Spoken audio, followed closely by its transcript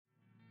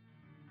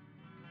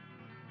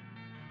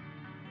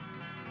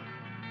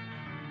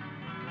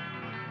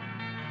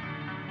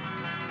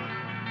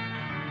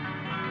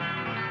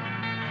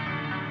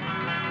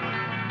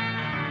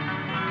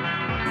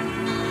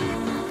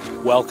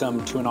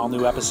Welcome to an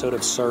all-new episode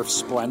of Surf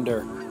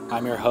Splendor.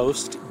 I'm your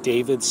host,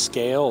 David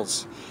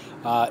Scales.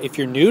 If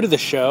you're new to the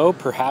show,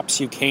 perhaps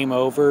you came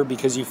over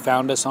because you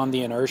found us on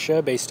the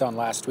Inertia based on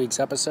last week's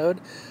episode.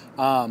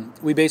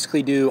 We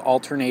basically do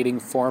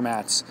alternating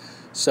formats.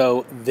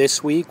 So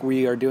this week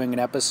we are doing an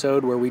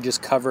episode where we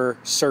just cover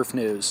surf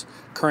news,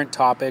 current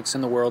topics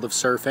in the world of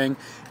surfing,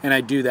 and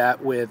I do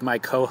that with my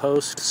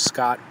co-host,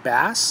 Scott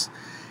Bass.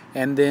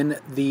 And then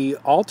the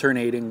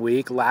alternating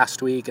week,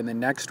 last week and then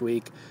next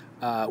week,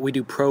 we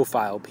do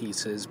profile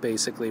pieces,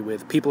 basically,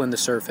 with people in the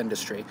surf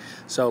industry.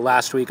 So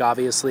last week,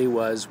 obviously,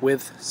 was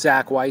with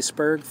Zach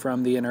Weisberg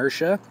from the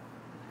Inertia.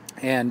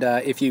 And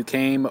if you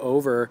came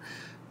over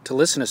to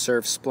listen to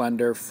Surf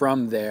Splendor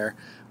from there,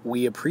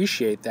 we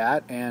appreciate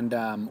that. And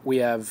we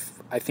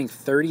have, I think,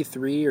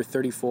 33 or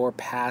 34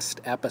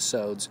 past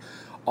episodes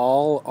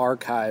all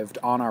archived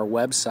on our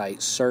website,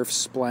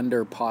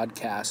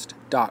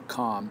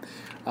 surfsplendorpodcast.com.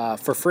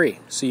 For free.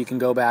 So you can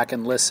go back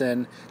and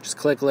listen, just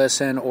click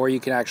listen, or you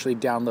can actually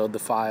download the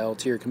file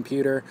to your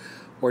computer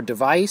or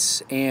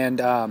device. And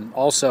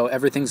also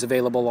everything's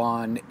available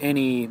on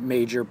any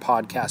major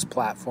podcast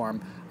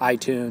platform,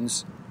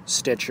 iTunes,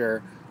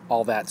 Stitcher,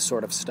 all that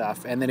sort of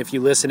stuff. And then if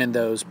you listen in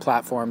those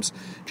platforms,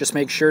 just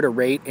make sure to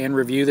rate and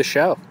review the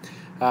show.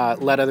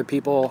 Let other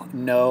people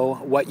know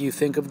what you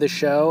think of the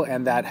show,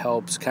 and that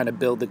helps kind of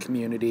build the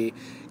community,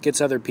 gets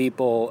other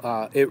people,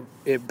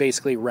 it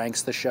basically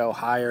ranks the show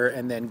higher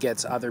and then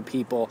gets other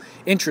people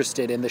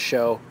interested in the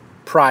show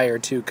prior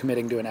to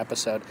committing to an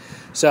episode.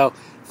 So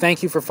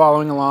thank you for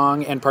following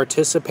along and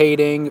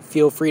participating.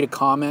 Feel free to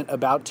comment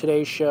about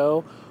today's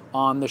show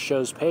on the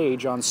show's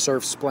page on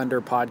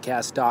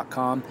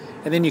surfsplendorpodcast.com.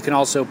 And then you can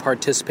also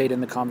participate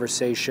in the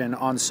conversation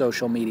on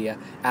social media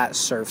at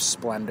Surf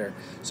Splendor.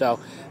 So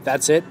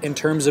that's it in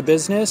terms of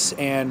business,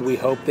 and we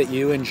hope that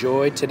you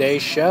enjoyed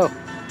today's show.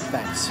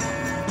 Thanks.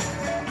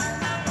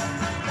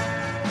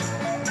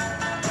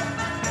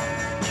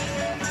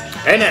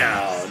 Hey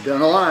now,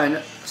 down the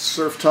line,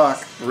 Surf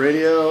Talk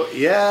Radio,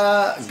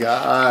 yeah,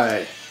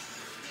 guy.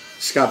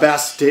 Scott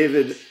Bass,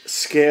 David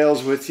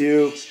Scales with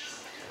you.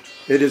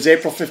 It is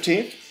April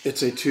 15th.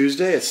 It's a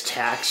Tuesday. It's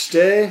tax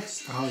day.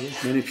 Oh, yeah.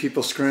 Many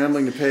people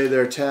scrambling to pay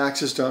their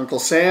taxes to Uncle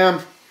Sam.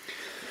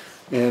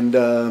 And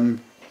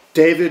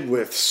David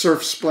with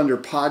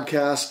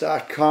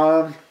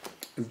surfsplendorpodcast.com.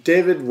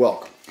 David,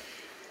 welcome.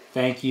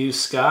 Thank you,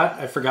 Scott.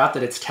 I forgot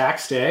that it's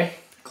tax day.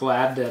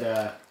 Glad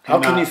that... How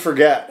can you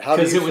forget?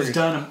 Because it was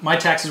done. My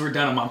taxes were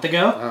done a month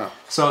ago,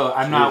 so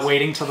I'm not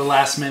waiting till the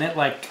last minute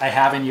like I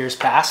have in years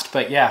past.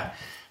 But yeah,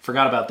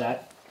 forgot about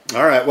that.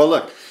 All right. Well,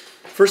 look.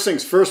 First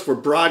things first. We're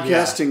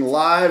broadcasting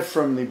live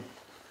from the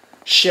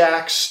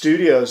Shack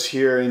Studios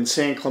here in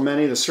San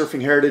Clemente, the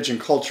Surfing Heritage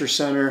and Culture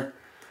Center,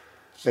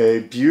 a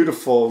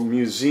beautiful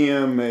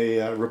museum,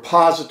 a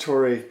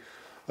repository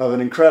of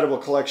an incredible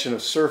collection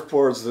of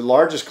surfboards, the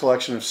largest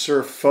collection of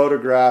surf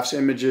photographs,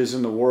 images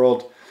in the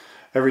world.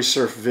 Every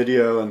surf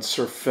video and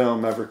surf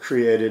film ever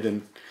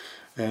created,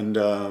 and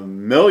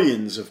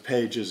millions of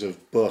pages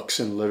of books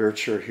and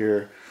literature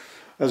here,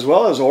 as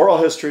well as oral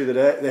history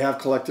that they have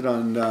collected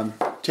on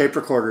tape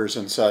recorders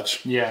and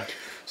such. Yeah.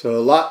 So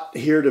a lot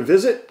here to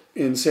visit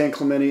in San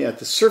Clemente at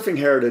the Surfing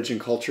Heritage and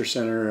Culture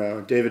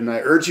Center. David and I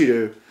urge you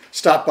to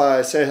stop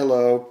by, say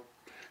hello,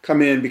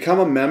 come in, become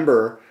a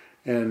member,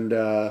 and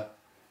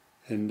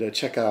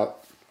check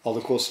out all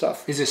the cool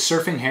stuff. Is it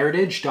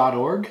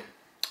surfingheritage.org?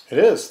 It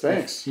is,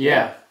 thanks.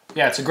 Yeah,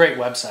 it's a great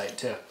website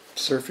too.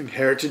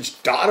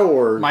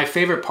 Surfingheritage.org. My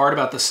favorite part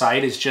about the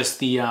site is just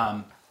the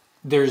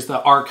there's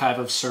the archive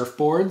of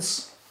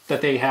surfboards that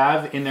they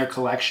have in their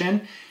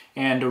collection,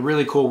 and a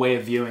really cool way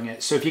of viewing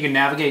it. So if you can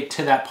navigate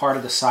to that part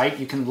of the site,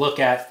 you can look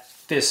at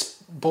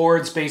this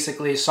boards,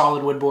 basically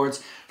solid wood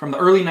boards from the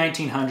early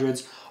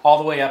 1900s all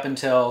the way up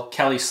until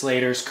Kelly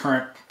Slater's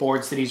current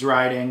boards that he's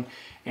riding,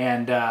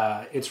 and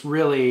it's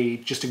really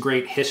just a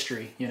great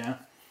history, you know.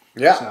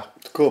 Yeah, so,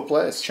 it's a cool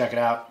place. Check it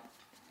out.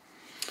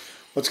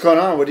 What's going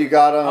on? What do you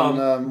got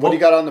on? What do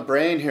you got on the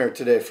brain here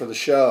today for the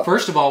show?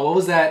 First of all, what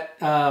was that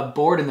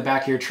board in the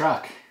back of your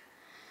truck?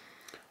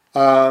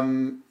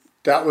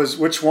 That was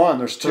which one?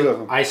 There's two of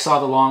them. I saw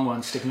the long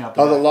one sticking out.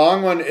 The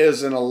long one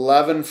is an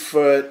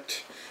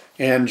 11-foot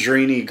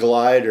Andrini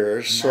glider,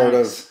 nice. Sort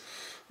of,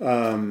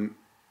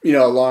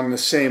 along the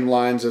same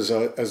lines as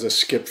a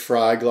Skip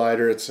Fry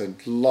glider. It's a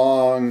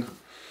long,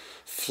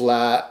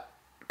 flat,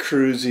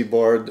 cruisy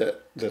board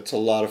that's a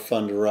lot of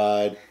fun to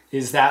ride.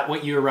 Is that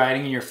what you were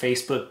riding in your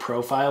Facebook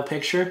profile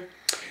picture?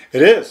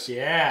 It is.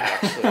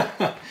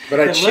 Yeah. But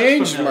I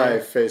changed my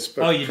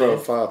Facebook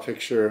profile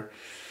picture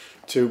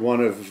to one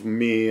of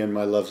me and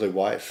my lovely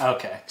wife.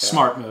 Okay. Yeah.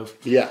 Smart move.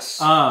 Yes.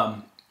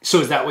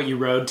 So is that what you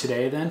rode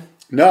today then?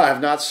 No, I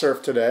have not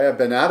surfed today. I've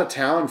been out of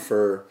town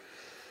for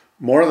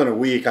more than a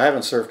week. I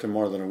haven't surfed in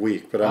more than a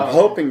week, but I'm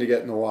hoping to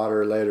get in the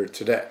water later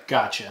today.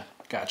 Gotcha.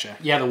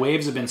 Yeah, the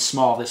waves have been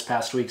small this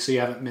past week, so you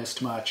haven't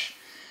missed much.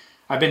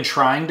 I've been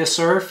trying to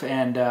surf,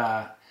 and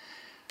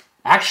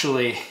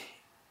actually,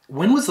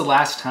 when was the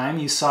last time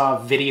you saw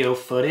video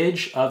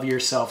footage of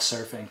yourself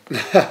surfing?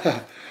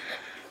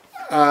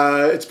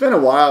 It's been a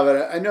while,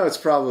 but I know it's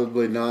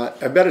probably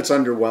not. I bet it's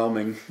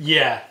underwhelming.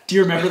 Yeah. Do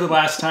you remember the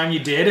last time you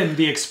did and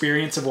the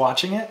experience of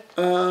watching it?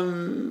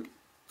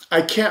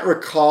 I can't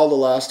recall the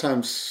last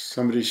time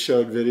somebody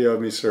showed video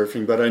of me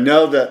surfing, but I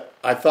know that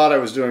I thought I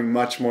was doing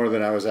much more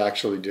than I was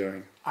actually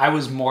doing. I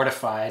was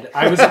mortified.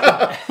 I was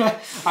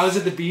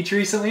at the beach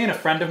recently, and a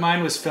friend of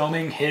mine was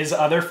filming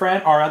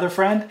our other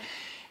friend.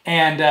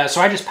 And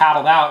so I just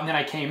paddled out, and then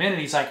I came in, and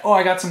he's like, "Oh,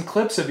 I got some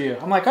clips of you."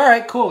 I'm like, "All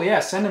right, cool.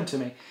 Yeah, send them to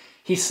me."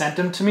 He sent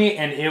them to me,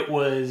 and it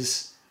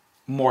was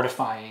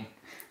mortifying.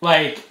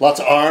 Like, lots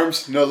of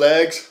arms, no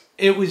legs.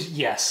 It was,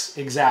 yes,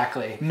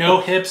 exactly.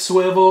 No hip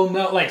swivel,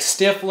 no, like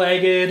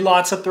stiff-legged,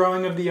 lots of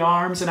throwing of the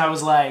arms. And I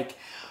was like,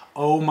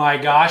 oh my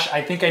gosh,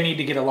 I think I need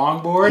to get a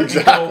longboard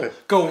and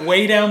go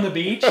way down the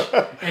beach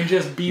and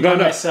just be by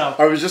myself.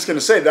 I was just going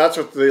to say, that's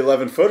what the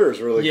 11-footer is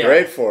really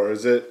great for,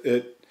 is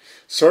it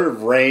sort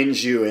of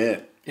reins you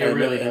in. It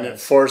really does. And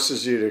it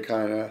forces you to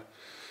kind of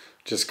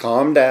just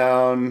calm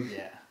down.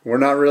 Yeah. We're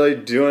not really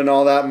doing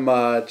all that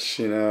much,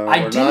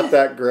 we're not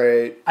that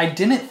great. I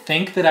didn't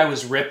think that I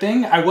was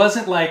ripping. I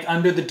wasn't like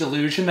under the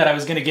delusion that I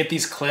was going to get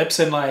these clips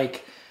and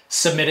like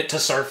submit it to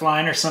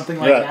Surfline or something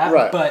like that.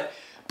 Right.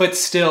 But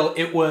still,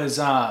 it was,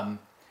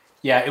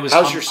 it was.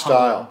 How's your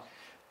style?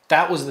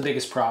 That was the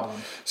biggest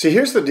problem. See,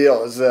 here's the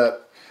deal, is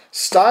that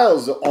style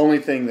is the only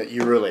thing that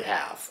you really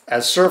have.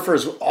 As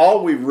surfers,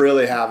 all we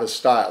really have is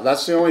style.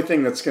 That's the only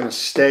thing that's going to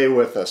stay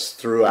with us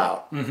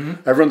throughout.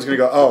 Mm-hmm. Everyone's going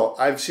to go, oh,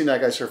 I've seen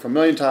that guy surf a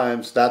million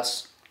times.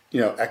 That's,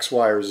 X,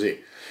 Y, or Z.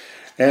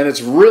 And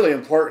it's really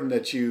important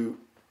that you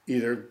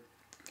either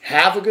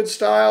have a good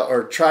style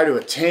or try to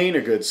attain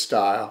a good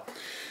style.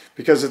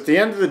 Because at the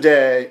end of the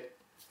day,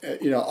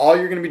 all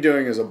you're going to be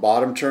doing is a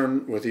bottom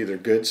turn with either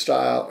good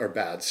style or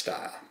bad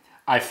style.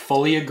 I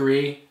fully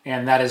agree,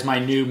 and that is my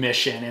new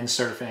mission in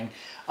surfing.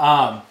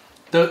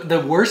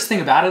 The worst thing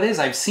about it is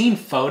I've seen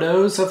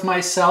photos of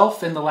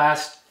myself in the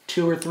last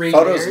 2 or 3 years.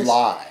 Photos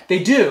lie.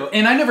 They do,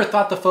 and I never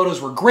thought the photos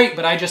were great,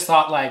 but I just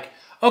thought like,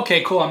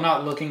 okay, cool, I'm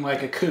not looking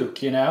like a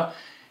kook,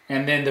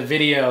 And then the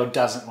video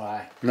doesn't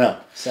lie. No.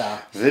 So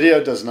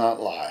video does not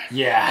lie.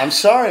 Yeah. I'm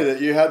sorry that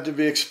you had to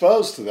be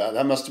exposed to that.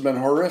 That must have been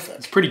horrific.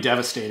 It's pretty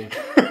devastating.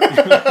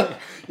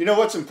 You know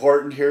what's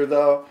important here,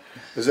 though,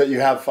 is that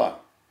you have fun,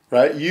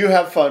 right? You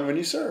have fun when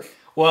you surf.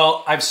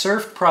 Well, I've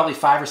surfed probably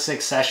 5 or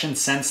 6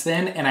 sessions since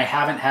then, and I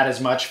haven't had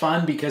as much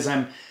fun because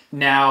I'm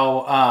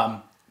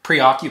now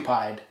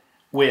preoccupied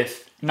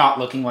with not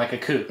looking like a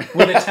kook,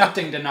 with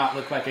attempting to not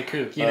look like a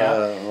kook,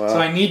 Well. So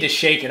I need to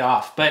shake it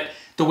off. But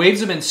the waves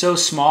have been so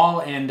small,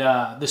 and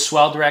the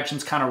swell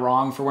direction's kind of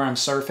wrong for where I'm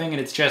surfing, and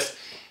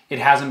it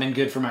hasn't been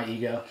good for my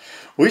ego.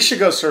 We should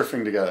go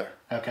surfing together.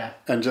 Okay.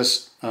 And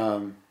just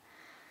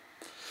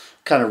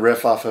kind of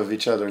riff off of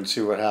each other and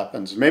see what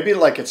happens. Maybe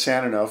like at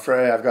San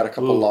Onofre, I've got a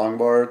couple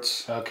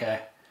longboards.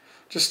 Okay.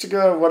 Just to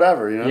go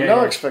whatever,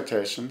 no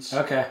expectations.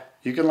 Okay.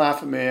 You can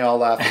laugh at me, I'll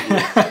laugh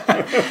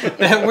at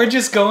you. We're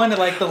just going to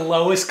like the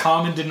lowest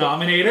common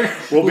denominator.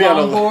 We'll be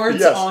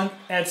longboards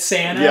at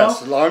Sano.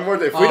 Yes,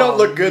 longboard. If we don't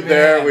look good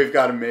there, we've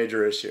got a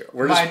major issue.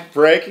 We're just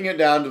breaking it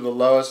down to the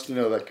lowest,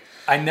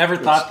 I never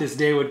thought this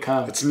day would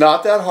come. It's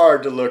not that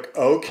hard to look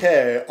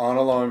okay on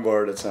a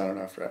longboard at San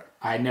Onofre.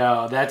 I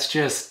know. That's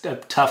just a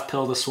tough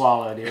pill to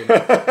swallow, dude.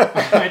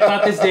 I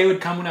thought this day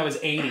would come when I was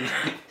 80,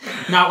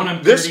 not when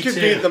I'm 32. This could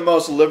be the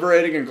most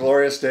liberating and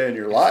glorious day in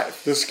your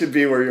life. This could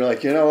be where you're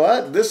like, you know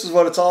what? This is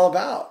what it's all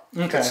about.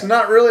 Okay. It's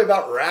not really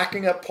about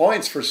racking up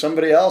points for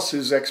somebody else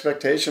whose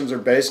expectations are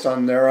based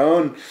on their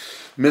own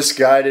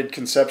misguided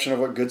conception of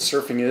what good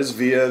surfing is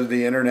via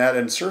the internet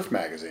and surf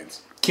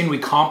magazines. Can we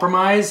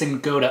compromise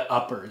and go to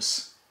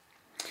uppers?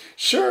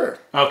 Sure.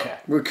 Okay.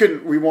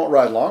 We won't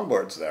ride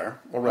longboards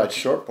there. We'll ride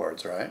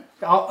shortboards, right?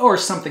 Or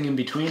something in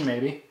between,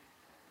 maybe.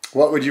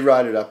 What would you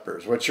ride at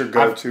uppers? What's your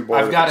go-to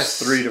board? I've got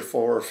 3 to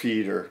 4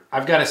 feet or.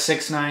 I've got a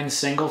 6'9"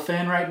 single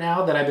fin right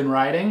now that I've been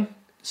riding.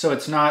 So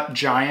it's not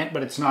giant,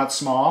 but it's not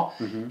small.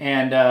 Mm-hmm.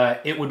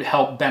 And it would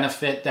help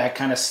benefit that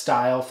kind of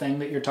style thing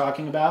that you're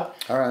talking about.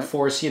 All right.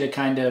 Force you to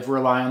kind of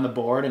rely on the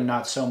board and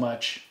not so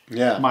much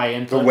my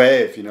input. The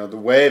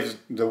wave,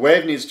 the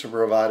wave needs to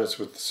provide us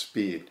with the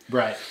speed.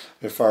 Right.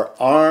 If our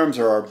arms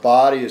or our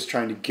body is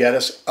trying to get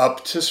us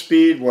up to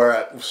speed, where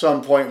at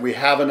some point we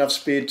have enough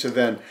speed to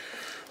then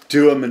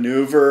do a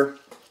maneuver,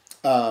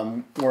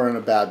 we're in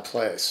a bad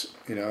place.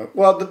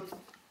 Well,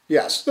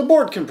 yes, the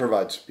board can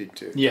provide speed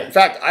too. Yeah. In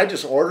fact, I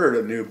just ordered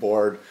a new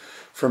board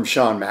from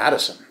Sean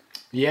Madison.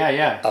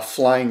 Yeah. A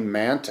Flying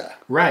Manta.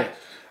 Right.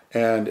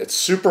 And it's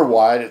super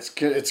wide. It's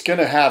going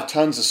to have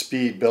tons of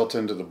speed built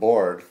into the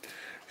board.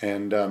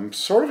 And I'm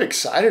sort of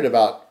excited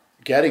about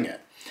getting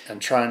it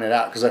and trying it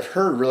out because I've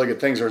heard really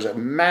good things. There's a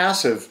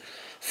massive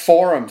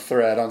forum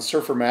thread on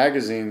Surfer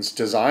Magazine's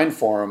design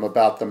forum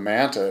about the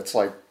Manta. It's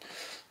like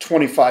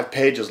 25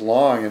 pages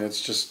long, and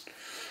it's just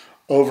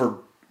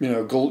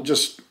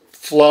just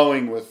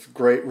flowing with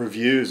great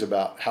reviews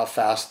about how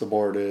fast the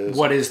board is.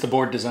 What is the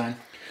board design?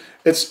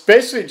 It's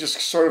basically just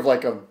sort of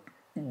like a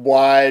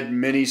wide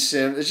mini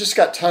sim. It's just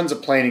got tons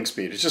of planing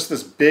speed. It's just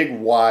this big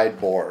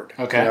wide board.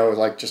 Okay. You know,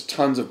 like just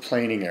tons of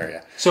planing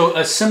area. So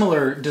a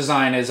similar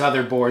design as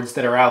other boards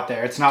that are out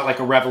there. It's not like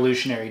a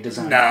revolutionary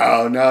design.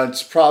 No,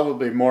 it's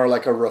probably more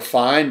like a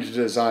refined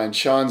design.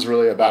 Sean's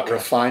really about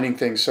refining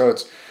things. So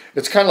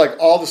it's kind of like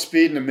all the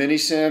speed in the mini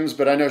sims,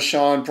 but I know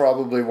Sean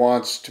probably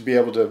wants to be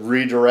able to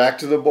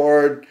redirect the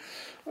board.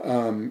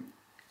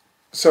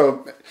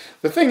 So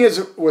the thing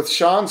is with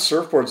Sean's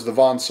surfboards, the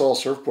Von Sol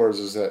surfboards,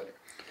 is that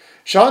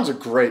Sean's a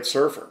great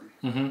surfer,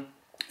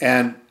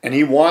 and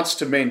he wants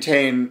to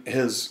maintain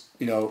his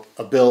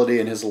ability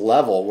and his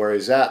level where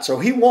he's at. So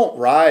he won't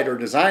ride or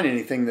design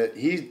anything that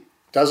he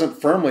doesn't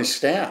firmly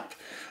stamp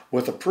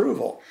with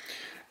approval.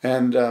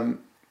 And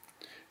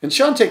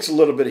Sean takes a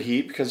little bit of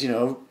heat because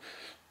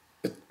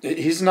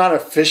he's not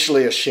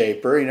officially a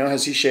shaper.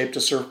 Has he shaped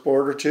a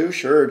surfboard or two?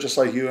 Sure, just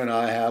like you and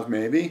I have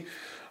maybe,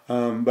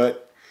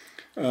 but.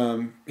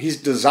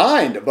 He's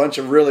designed a bunch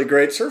of really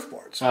great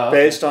surfboards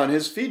based on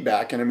his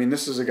feedback. And I mean,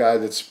 this is a guy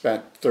that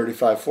spent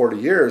 35, 40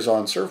 years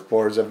on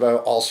surfboards of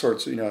all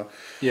sorts,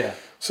 Yeah.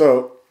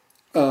 So,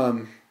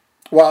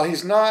 while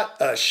he's not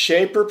a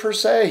shaper per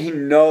se, he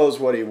knows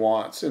what he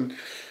wants. And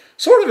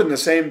sort of in the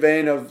same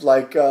vein of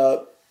like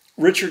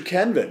Richard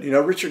Kenvin.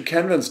 Richard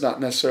Kenvin's not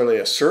necessarily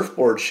a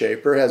surfboard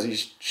shaper. Has he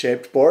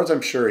shaped boards?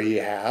 I'm sure he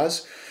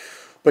has.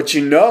 But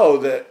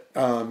that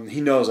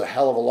he knows a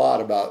hell of a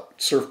lot about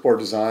surfboard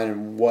design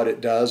and what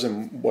it does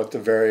and what the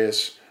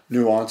various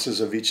nuances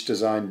of each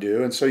design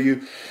do. And so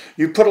you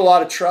put a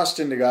lot of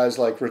trust into guys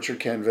like Richard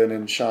Kenvin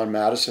and Sean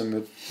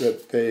Madison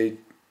that they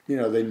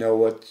know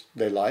what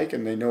they like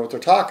and they know what they're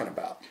talking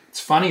about. It's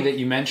funny that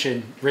you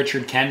mentioned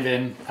Richard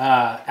Kenvin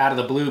out of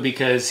the blue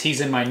because he's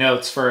in my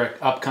notes for an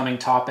upcoming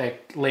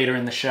topic later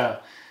in the show.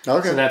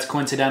 Okay. So that's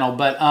coincidental.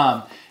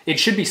 But it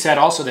should be said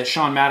also that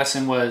Sean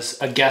Madison was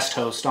a guest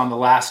host on the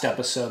last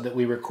episode that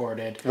we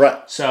recorded.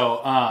 Right.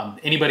 So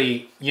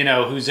anybody,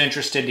 who's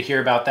interested to hear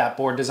about that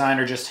board design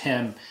or just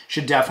him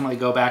should definitely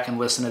go back and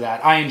listen to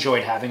that. I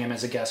enjoyed having him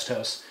as a guest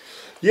host.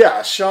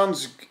 Yeah,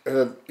 Sean's,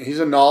 he's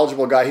a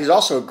knowledgeable guy. He's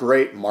also a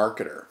great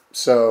marketer.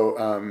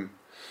 So,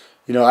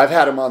 I've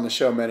had him on the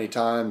show many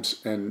times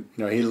and,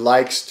 he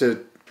likes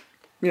to,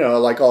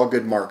 like all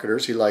good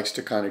marketers, he likes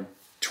to kind of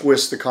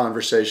twist the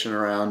conversation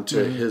around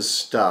to his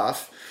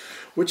stuff.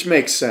 Which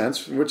makes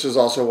sense, which is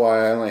also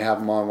why I only have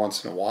him on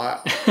once in a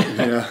while.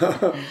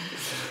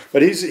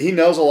 But he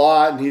knows a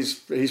lot, and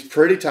he's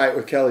pretty tight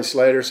with Kelly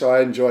Slater, so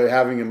I enjoy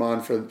having him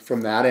on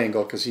from that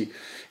angle because he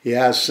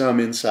has some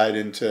insight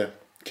into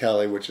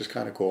Kelly, which is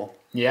kind of cool.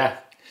 Yeah.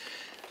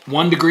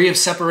 1 degree of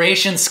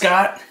separation,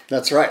 Scott.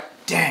 That's right.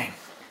 Dang.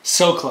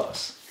 So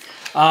close.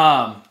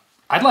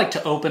 I'd like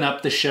to open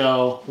up the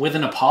show with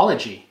an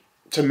apology.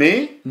 To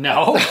me?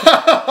 No.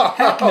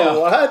 Heck no.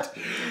 What?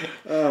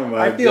 Oh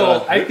my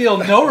God. I feel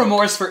no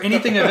remorse for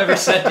anything I've ever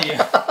said to you.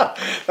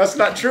 That's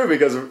not true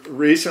because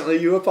recently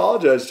you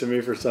apologized to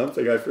me for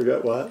something. I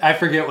forget what. I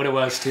forget what it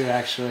was too,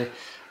 actually.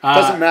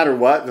 Doesn't matter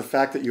what. The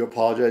fact that you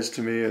apologized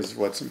to me is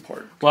what's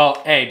important. Well,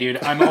 hey,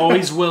 dude, I'm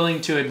always willing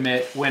to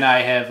admit when I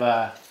have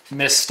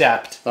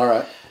misstepped. All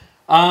right.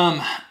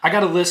 I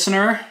got a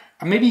listener.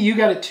 Maybe you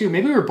got it too.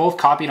 Maybe we were both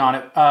copied on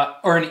it.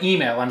 Or an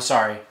email. I'm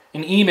sorry.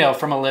 An email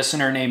from a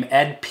listener named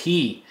Ed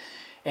P.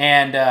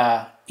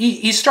 And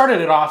he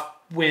started it off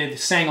with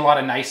saying a lot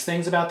of nice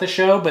things about the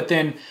show, but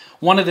then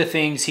one of the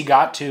things he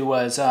got to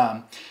was,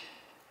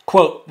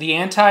 quote, "The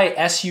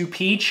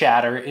anti-SUP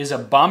chatter is a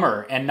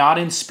bummer and not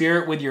in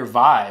spirit with your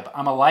vibe.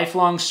 I'm a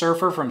lifelong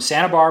surfer from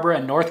Santa Barbara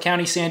and North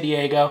County, San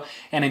Diego,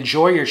 and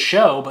enjoy your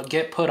show, but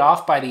get put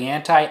off by the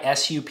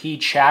anti-SUP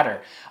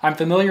chatter. I'm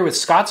familiar with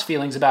Scott's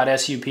feelings about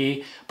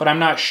SUP, but I'm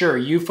not sure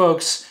you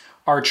folks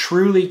are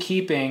truly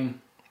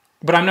keeping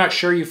with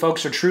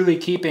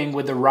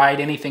the Ride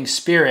Anything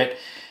spirit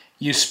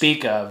you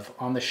speak of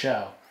on the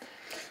show."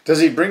 Does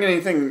he bring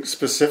anything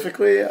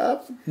specifically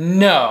up?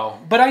 No,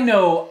 but I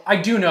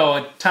do know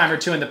a time or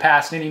two in the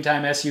past,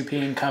 anytime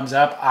SUPing comes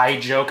up, I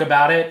joke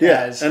about it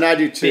as and I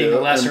do too. Being a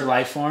lesser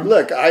life form.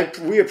 Look,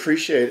 we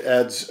appreciate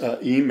Ed's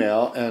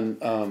email,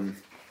 and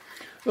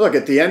look,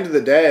 at the end of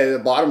the day, the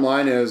bottom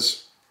line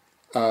is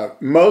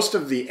most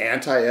of the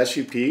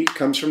anti-SUP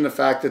comes from the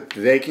fact that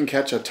they can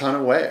catch a ton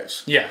of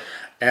waves. Yeah.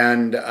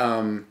 And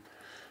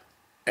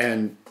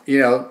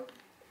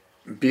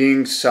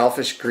being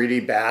selfish,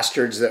 greedy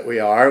bastards that we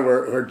are,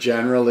 we're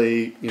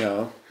generally,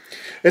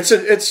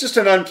 it's just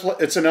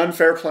an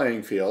unfair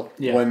playing field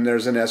when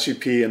there's an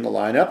SUP in the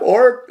lineup,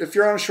 or if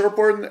you're on a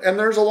shortboard and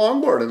there's a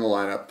longboard in the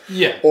lineup,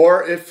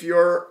 or if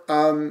you're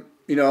on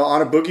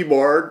a boogie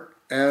board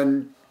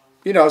and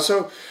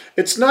so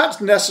it's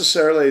not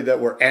necessarily that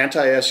we're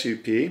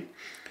anti-SUP,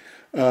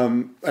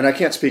 and I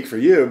can't speak for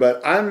you,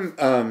 but I'm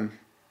a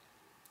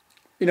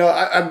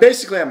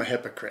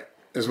hypocrite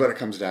is what it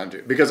comes down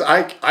to, because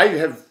I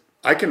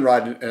can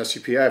ride an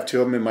SUP. I have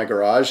 2 of them in my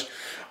garage.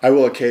 I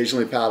will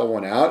occasionally paddle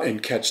one out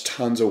and catch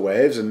tons of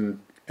waves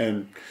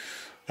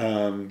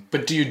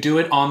But do you do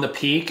it on the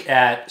peak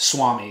at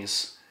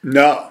Swami's?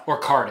 No. Or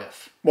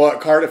Cardiff? Well, at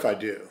Cardiff I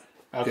do.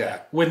 Okay. Yeah.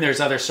 When there's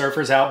other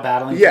surfers out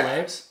battling Yeah. for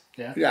waves?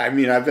 Yeah. Yeah, I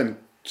mean, I've been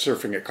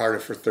surfing at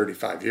Cardiff for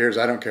 35 years.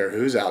 I don't care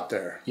who's out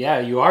there. Yeah,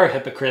 you are a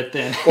hypocrite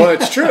then. Well,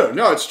 it's true.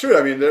 No, it's true.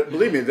 I mean,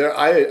 believe me,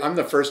 I'm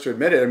the first to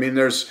admit it. I mean,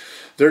 there's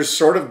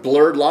sort of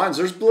blurred lines.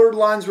 There's blurred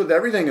lines with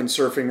everything in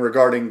surfing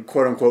regarding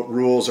quote unquote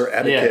rules or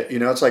etiquette. Yeah. You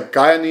know, it's like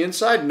guy on the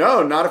inside.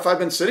 No, not if I've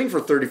been sitting for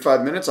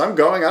 35 minutes. I'm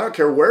going. I don't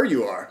care where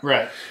you are.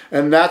 Right.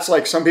 And that's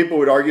like some people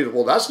would argue that,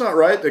 well, that's not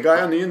right. The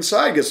guy on the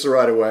inside gets the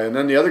right of way. And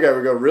then the other guy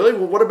would go, really?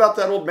 Well, what about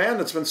that old man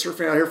that's been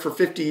surfing out here for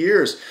 50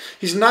 years?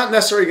 He's not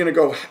necessarily going to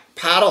go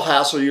paddle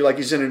hassle you like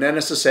he's in an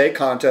NSSA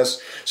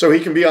contest so he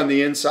can be on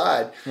the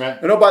inside.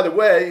 Right. And oh, by the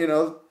way, you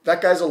know,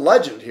 that guy's a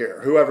legend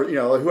here. Whoever, you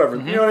know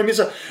what I mean?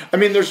 So, I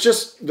mean, there's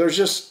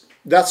just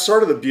that's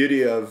sort of the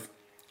beauty of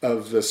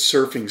the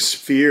surfing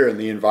sphere and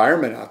the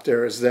environment out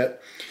there is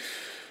that,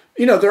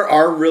 you know, there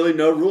are really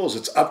no rules.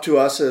 It's up to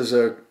us as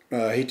I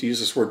hate to use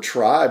this word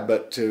tribe,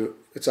 but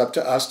it's up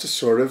to us to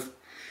sort of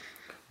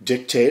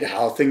dictate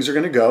how things are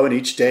going to go. And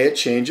each day it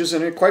changes.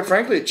 And quite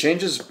frankly, it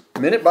changes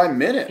minute by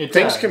minute.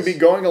 Things can be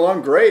going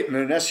along great. And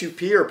an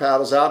SUPer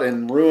paddles out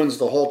and ruins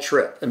the whole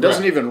trip and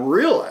doesn't even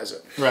realize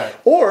it. Right.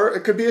 Or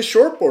it could be a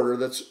shortboarder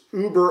that's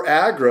uber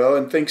aggro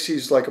and thinks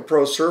he's like a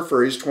pro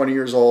surfer. He's 20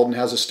 years old and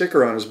has a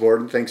sticker on his board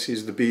and thinks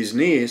he's the bee's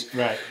knees.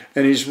 Right.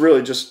 And he's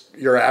really just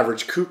your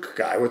average kook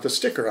guy with a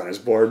sticker on his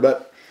board.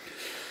 But,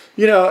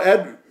 you know,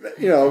 Ed,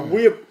 you know,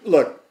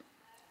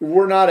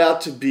 we're not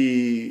out to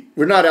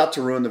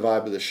ruin the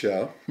vibe of the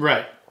show.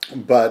 Right.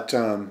 But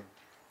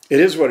it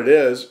is what it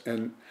is.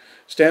 And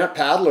stand-up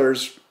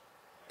paddlers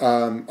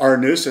are a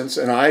nuisance.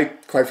 And I,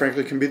 quite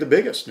frankly, can be the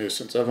biggest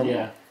nuisance of them all.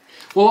 Yeah.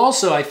 Well,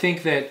 also, I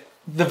think that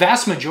the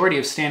vast majority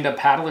of stand-up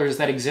paddlers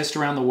that exist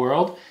around the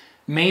world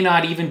may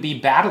not even be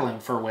battling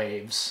for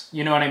waves.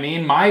 You know what I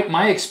mean?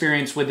 My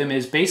experience with them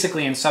is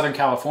basically in Southern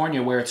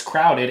California where it's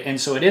crowded,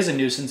 and so it is a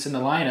nuisance in the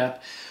lineup.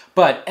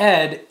 But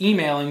Ed,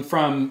 emailing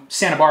from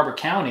Santa Barbara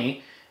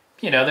County,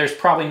 you know, there's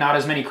probably not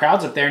as many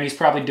crowds up there, and he's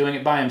probably doing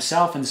it by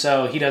himself, and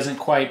so he doesn't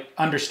quite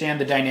understand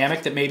the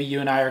dynamic that maybe you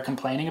and I are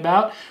complaining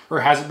about,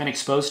 or hasn't been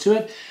exposed to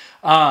it.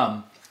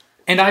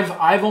 And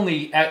I've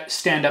only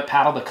stand-up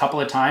paddled a couple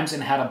of times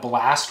and had a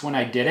blast when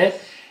I did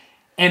it,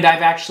 and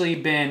I've actually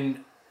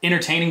been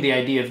entertaining the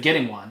idea of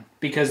getting one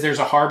because there's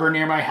a harbor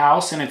near my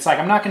house, and it's like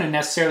I'm not going to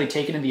necessarily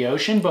take it in the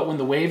ocean, but when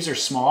the waves are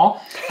small,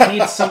 I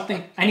need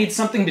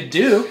something to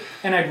do,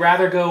 and I'd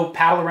rather go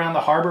paddle around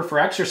the harbor for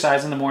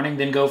exercise in the morning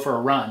than go for a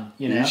run.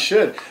 You know, you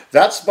should.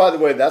 That's, by the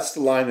way, that's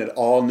the line that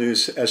all new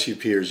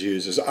SUPers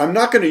use. Is I'm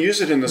not going to use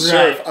it in the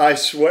surf, I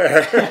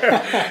swear.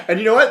 And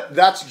you know what?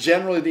 That's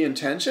generally the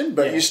intention.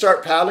 But you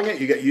start paddling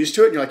it, you get used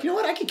to it, and you're like, you know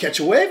what? I can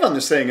catch a wave on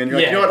this thing. And you're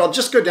like, you know what? I'll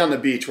just go down the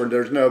beach where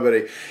there's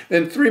nobody.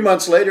 And 3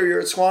 months later, you're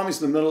at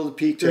Swami's in the middle of the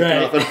peak taking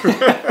off.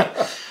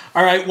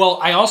 All right. Well,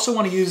 I also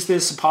want to use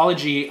this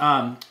apology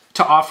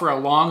to offer a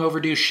long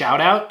overdue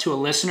shout out to a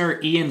listener,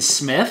 Ian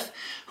Smith,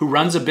 who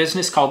runs a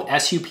business called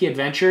SUP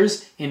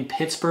Adventures in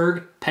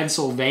Pittsburgh,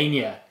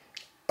 Pennsylvania.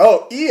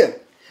 Oh, Ian.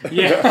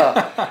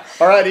 Yeah.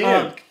 All right,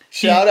 Ian.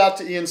 Shout out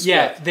to Ian Smith.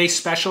 Yeah, they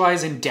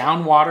specialize in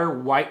downriver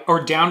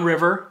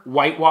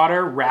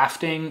whitewater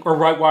rafting or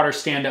whitewater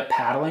stand-up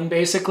paddling,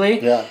 basically.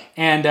 Yeah.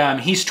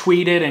 And he's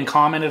tweeted and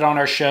commented on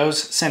our shows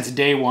since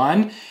day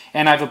one,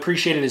 and I've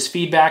appreciated his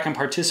feedback and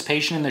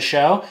participation in the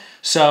show.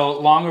 So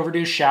long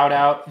overdue shout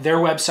out. Their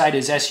website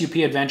is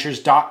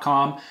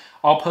supadventures.com.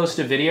 I'll post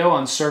a video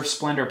on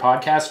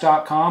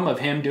surfsplendorpodcast.com of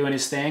him doing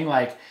his thing,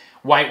 like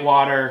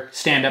whitewater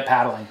stand-up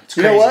paddling. It's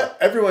crazy. You know what?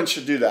 Everyone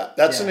should do that.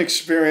 That's an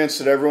experience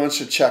that everyone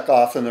should check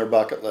off in their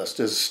bucket list,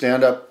 is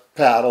stand-up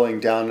paddling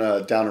down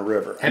a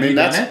river. Have you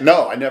done it?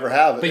 No, I never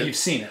have. But you've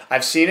seen it.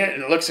 I've seen it,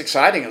 and it looks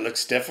exciting. It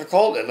looks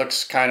difficult. It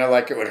looks kind of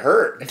like it would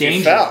hurt if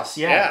Dangerous,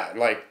 you fell. yeah.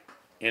 Like,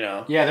 you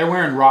know. Yeah, they're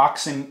wearing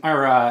rocks and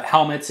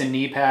helmets and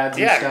knee pads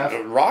and stuff. Yeah,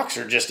 the rocks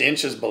are just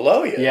inches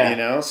below you, you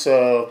know,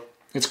 so...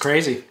 It's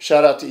crazy.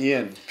 Shout out to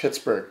Ian,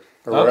 Pittsburgh,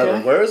 or wherever.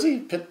 Where is he?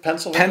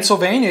 Pennsylvania?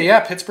 Pennsylvania, yeah,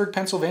 Pittsburgh,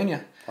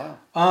 Pennsylvania.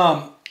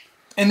 Wow.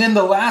 And then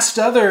the last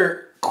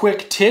other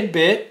quick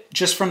tidbit,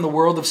 just from the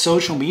world of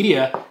social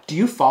media, do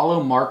you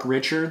follow Mark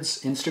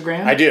Richards'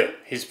 Instagram? I do.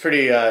 He's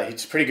pretty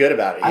good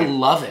about it. I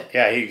love it.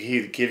 Yeah,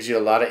 he gives you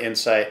a lot of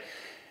insight.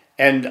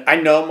 And I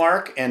know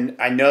Mark, and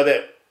I know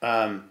that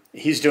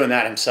he's doing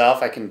that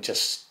himself. I can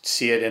just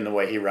see it in the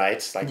way he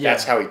writes. Like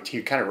that's how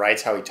he kind of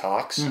writes how he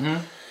talks. Mm-hmm.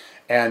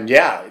 And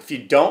if you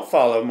don't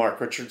follow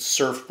Mark Richards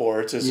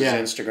Surfboards, is his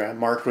Instagram,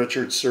 Mark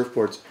Richards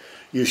Surfboards,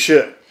 you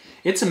should.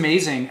 It's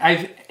amazing.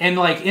 And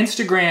like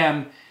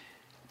Instagram,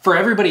 for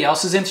everybody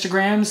else's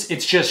Instagrams,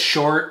 it's just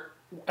short.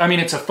 I mean,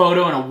 it's a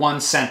photo and a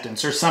one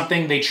sentence or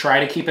something. They try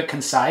to keep it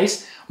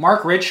concise.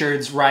 Mark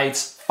Richards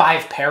writes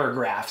 5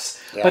 paragraphs,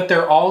 but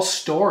they're all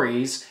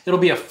stories. It'll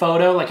be a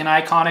photo, like an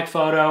iconic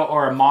photo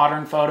or a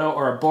modern photo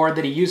or a board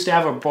that he used to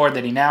have, or a board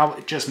that he now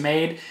just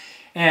made.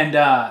 And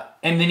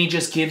then he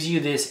just gives you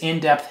this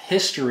in-depth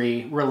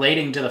history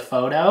relating to the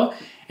photo.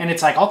 And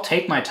it's like, I'll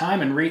take my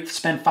time and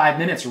spend 5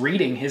 minutes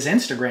reading his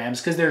Instagrams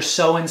because they're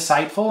so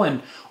insightful.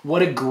 And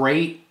what a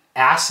great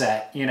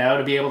asset,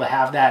 to be able to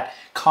have that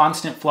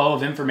constant flow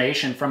of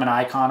information from an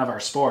icon of our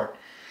sport.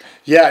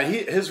 Yeah,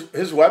 his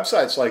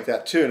website's like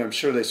that too, and I'm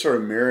sure they sort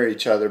of mirror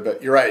each other.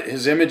 But you're right,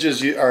 his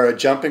images are a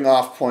jumping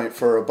off point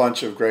for a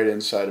bunch of great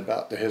insight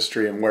about the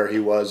history and where he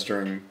was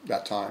during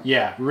that time.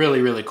 Yeah,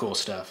 really, really cool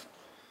stuff.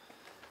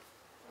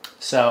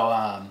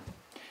 So,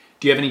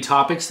 do you have any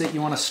topics that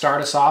you want to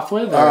start us off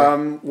with?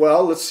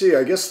 Well, let's see.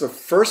 I guess the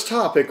first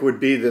topic would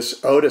be this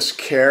Otis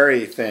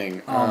Carey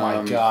thing. Oh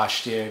my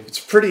gosh, dude.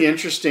 It's pretty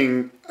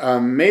interesting.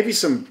 Maybe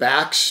some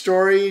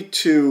backstory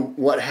to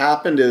what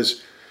happened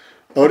is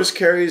Otis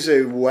Carey's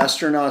an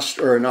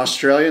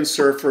Australian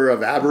surfer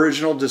of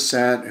Aboriginal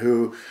descent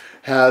who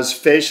has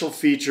facial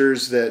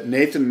features that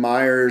Nathan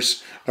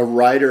Myers, a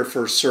writer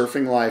for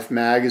Surfing Life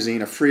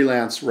magazine, a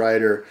freelance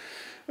writer,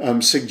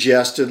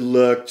 suggested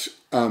looked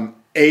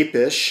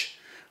apish.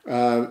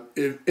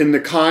 In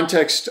the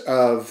context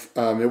of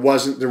there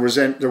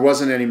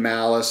wasn't any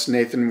malice.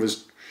 Nathan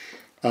was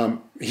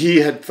he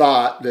had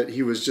thought that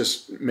he was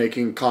just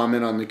making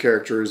comment on the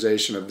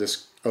characterization of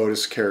this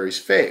Otis Carey's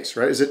face,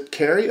 right? Is it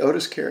Carey?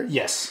 Otis Carey?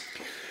 Yes.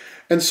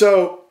 And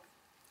so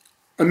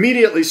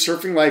immediately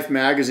Surfing Life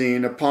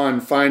magazine,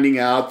 upon finding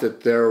out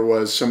that there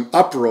was some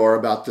uproar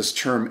about this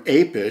term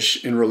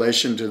apish in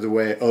relation to the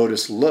way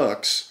Otis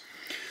looks,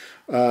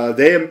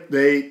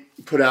 they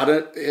put out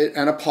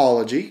an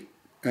apology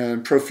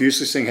and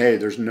profusely saying, hey,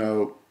 there's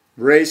no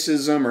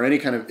racism or any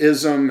kind of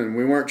ism, and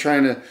we weren't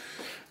trying to,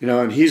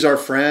 and he's our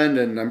friend,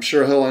 and I'm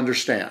sure he'll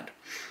understand.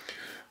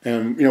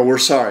 And, we're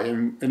sorry.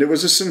 And it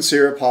was a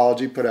sincere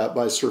apology put out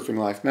by Surfing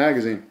Life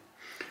magazine.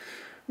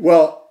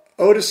 Well,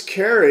 Otis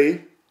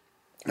Carey,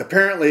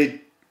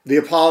 apparently the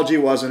apology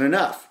wasn't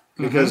enough.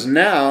 Because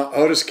now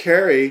Otis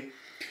Carey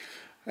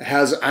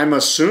has, I'm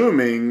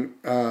assuming,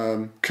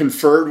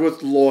 conferred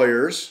with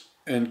lawyers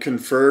and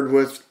conferred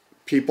with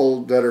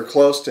people that are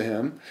close to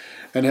him,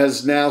 and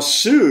has now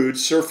sued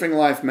Surfing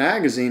Life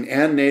magazine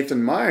and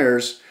Nathan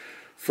Myers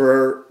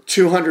for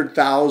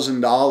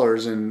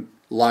 $200,000 in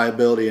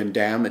liability and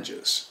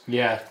damages.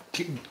 Yeah,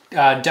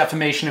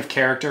 defamation of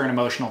character and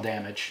emotional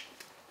damage.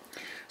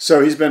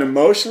 So he's been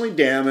emotionally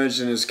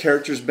damaged, and his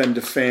character's been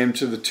defamed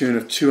to the tune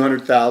of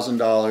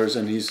 $200,000,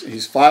 and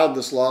he's filed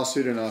this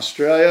lawsuit in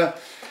Australia.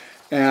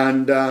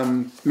 And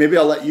maybe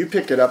I'll let you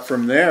pick it up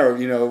from there.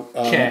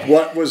 Okay.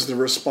 What was the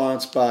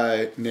response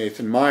by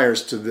Nathan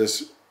Myers to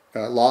this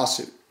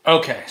lawsuit?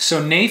 Okay,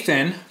 so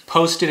Nathan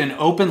posted an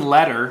open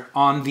letter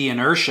on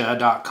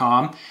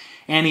theinertia.com,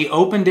 and he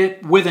opened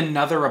it with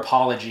another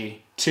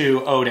apology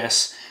to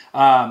Otis.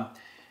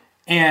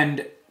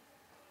 And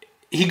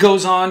he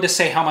goes on to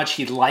say how much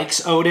he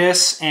likes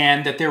Otis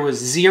and that there was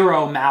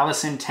zero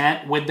malice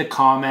intent with the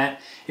comment.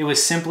 It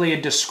was simply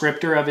a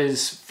descriptor of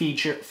his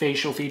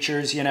facial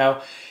features,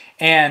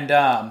 and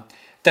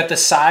that the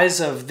size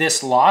of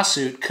this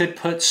lawsuit could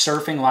put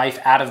Surfing Life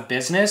out of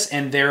business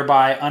and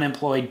thereby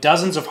unemploy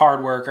dozens of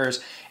hard workers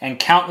and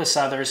countless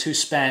others who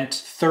spent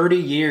 30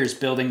 years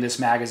building this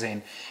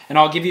magazine. And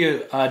I'll give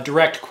you a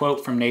direct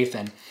quote from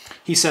Nathan.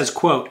 He says,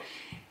 quote,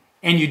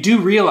 "And you do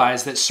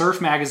realize that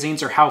surf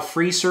magazines are how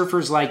free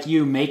surfers like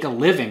you make a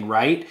living,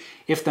 right?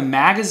 If the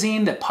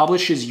magazine that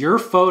publishes your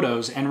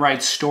photos and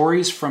writes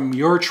stories from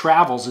your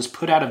travels is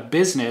put out of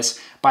business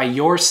by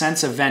your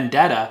sense of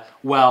vendetta,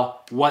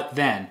 well, what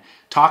then?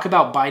 Talk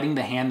about biting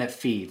the hand that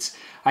feeds.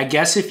 I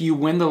guess if you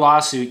win the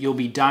lawsuit, you'll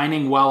be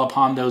dining well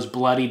upon those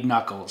bloodied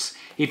knuckles.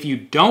 If you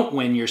don't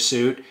win your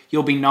suit,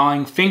 you'll be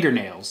gnawing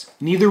fingernails.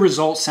 Neither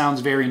result sounds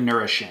very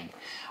nourishing.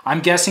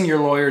 I'm guessing your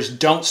lawyers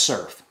don't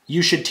surf.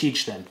 You should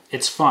teach them.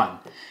 It's fun.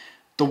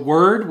 The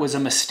word was a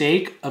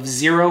mistake of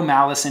zero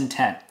malice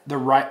intent.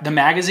 The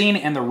magazine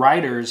and the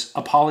writers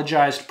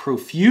apologized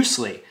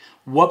profusely.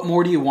 What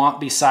more do you want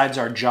besides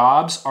our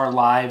jobs, our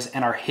lives,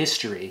 and our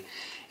history?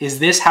 Is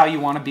this how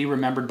you want to be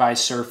remembered by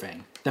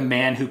surfing? The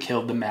man who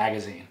killed the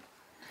magazine."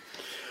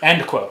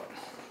 End quote.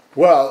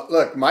 Well,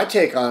 look, my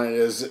take on it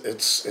is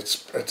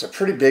it's a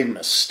pretty big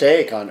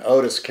mistake on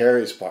Otis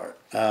Carey's part.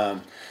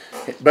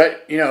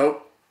 But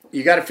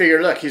you got to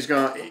figure. Look,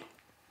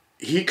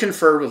 he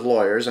conferred with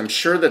lawyers. I'm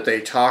sure that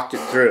they talked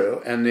it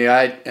through, and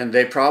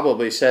they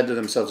probably said to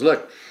themselves,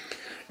 "Look,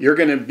 you're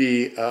going to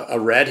be a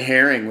red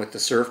herring with the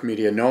surf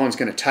media. No one's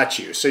going to touch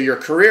you. So your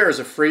career as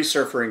a free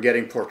surfer and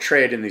getting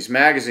portrayed in these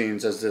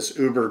magazines as this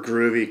uber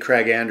groovy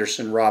Craig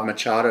Anderson, Rob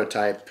Machado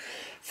type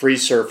free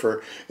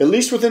surfer, at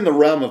least within the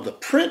realm of the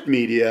print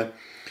media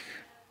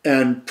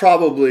and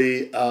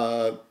probably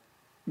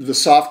the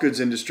soft goods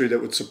industry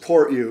that would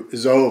support you,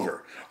 is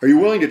over. Are you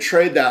willing to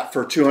trade that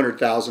for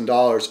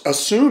 $200,000,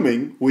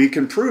 assuming we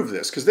can prove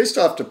this?" Because they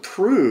still have to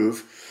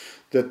prove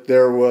that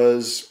there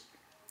was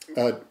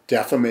a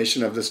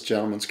defamation of this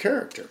gentleman's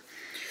character.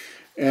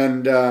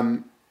 And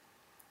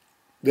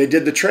they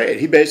did the trade.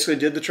 He basically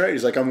did the trade.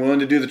 He's like, "I'm willing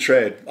to do the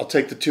trade. I'll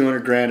take the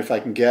 $200,000 if I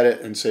can get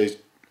it," and say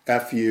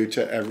F you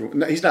to everyone.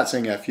 No, he's not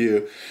saying F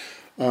you.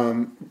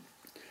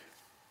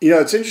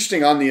 It's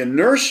interesting. On the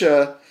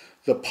Inertia,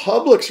 the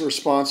public's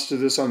response to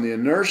this on the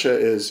Inertia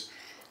is,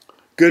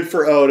 "Good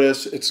for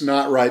Otis. It's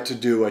not right to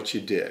do what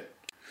you did."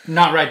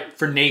 Not right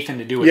for Nathan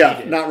to do what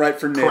he did. Not right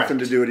for Nathan Correct.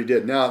 to do what he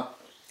did. Now,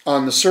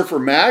 on the Surfer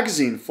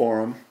Magazine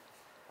forum,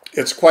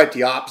 it's quite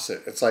the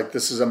opposite. It's like,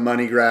 this is a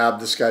money grab.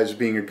 This guy's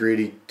being a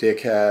greedy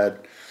dickhead,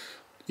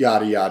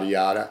 yada, yada,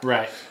 yada.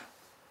 Right.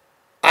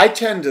 I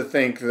tend to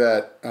think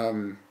that,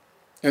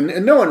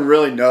 and no one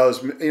really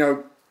knows,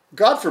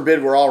 God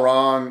forbid we're all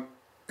wrong,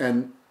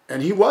 and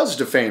he was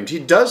defamed. He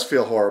does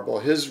feel horrible.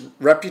 His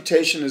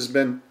reputation has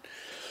been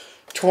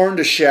torn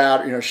to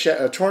shreds,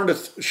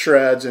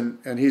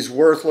 and he's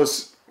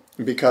worthless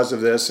because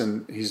of this,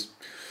 and he's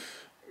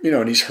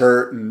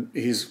hurt, and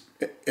he's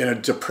in a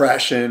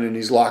depression, and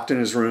he's locked in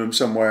his room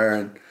somewhere,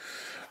 and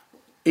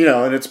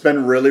it's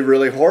been really,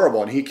 really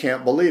horrible, and he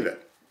can't believe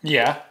it.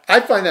 Yeah.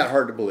 I find that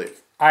hard to believe.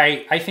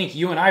 I think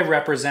you and I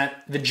represent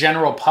the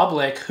general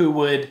public who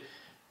would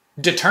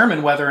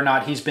determine whether or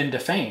not he's been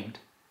defamed.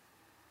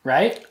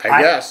 Right?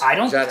 I guess. I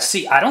don't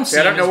see I don't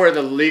know as, where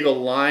the legal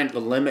line, the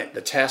limit,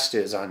 the test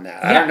is on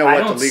that. I don't know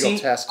what the legal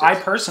test is. I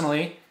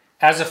personally,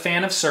 as a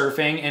fan of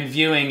surfing and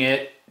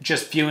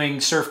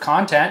viewing surf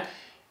content,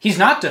 he's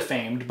not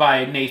defamed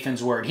by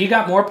Nathan's word. He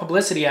got more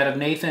publicity out of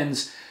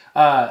Nathan's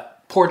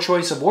poor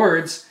choice of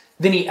words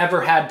than he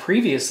ever had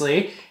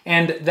previously,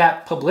 and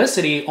that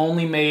publicity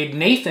only made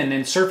Nathan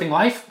and Surfing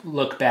Life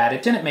look bad.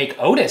 It didn't make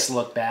Otis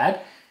look bad.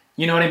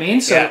 You know what I mean?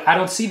 So yeah. I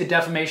don't see the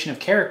defamation of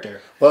character.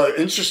 Well,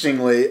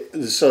 interestingly,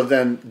 so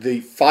then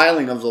the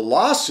filing of the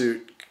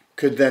lawsuit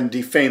could then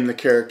defame the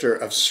character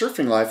of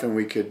Surfing Life, and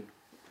we could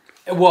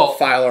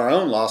file our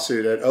own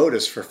lawsuit at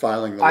Otis for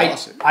filing the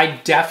lawsuit.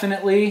 I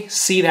definitely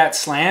see that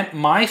slant.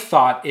 My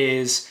thought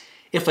is,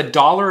 if a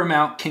dollar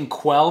amount can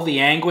quell the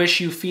anguish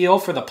you feel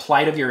for the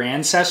plight of your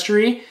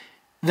ancestry,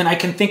 then I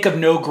can think of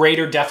no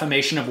greater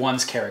defamation of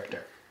one's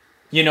character.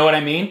 You know what I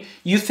mean?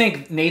 You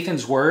think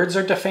Nathan's words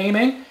are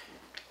defaming?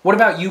 What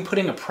about you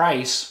putting a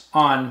price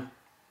on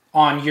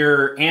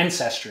your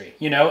ancestry?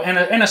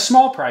 And a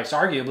small price,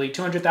 arguably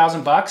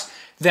 $200,000.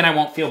 Then I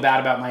won't feel bad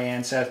about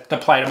the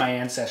plight of my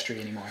ancestry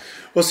anymore.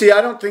 Well, see,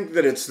 I don't think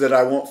that it's that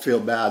I won't feel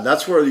bad.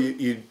 That's where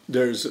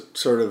there's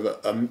sort of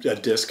a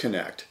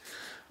disconnect.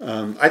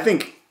 I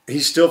think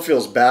he still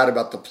feels bad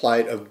about the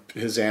plight of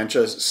his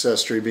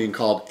ancestry being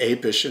called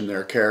apish in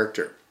their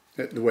character,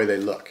 the way they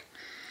look.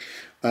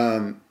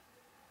 I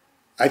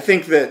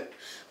think that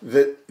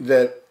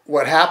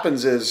what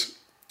happens is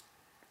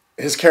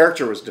his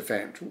character was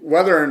defamed.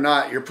 Whether or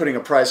not you're putting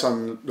a price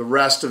on the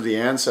rest of the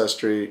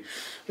ancestry,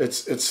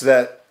 it's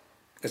that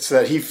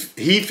he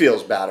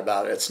feels bad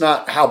about it. It's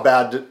not how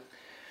bad.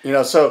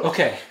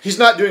 Okay. He's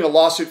not doing a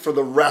lawsuit for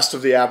the rest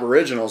of the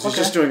Aboriginals. He's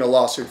just doing a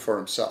lawsuit for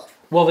himself.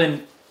 Well,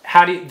 then,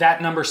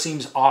 that number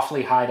seems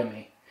awfully high to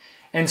me.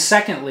 And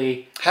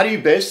secondly, how do you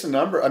base the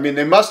number? I mean,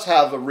 they must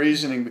have a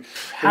reasoning.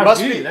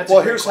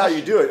 Here's how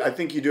you do it. I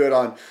think you do it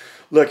on.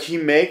 Look, he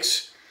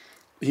makes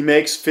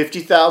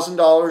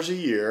 $50,000 a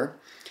year.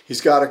 He's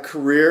got a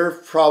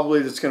career probably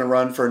that's going to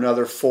run for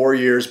another 4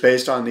 years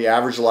based on the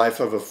average life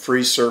of a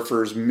free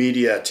surfer's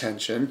media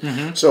attention.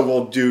 Mm-hmm. So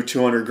we'll do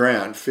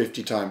 $200,000,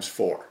 50 times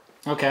 4.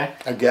 Okay.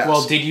 I guess.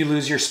 Well, did you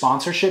lose your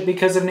sponsorship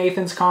because of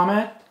Nathan's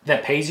comment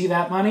that pays you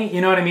that money?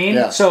 You know what I mean?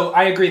 Yeah. So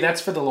I agree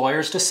that's for the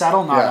lawyers to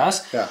settle, not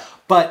us. Yeah.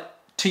 But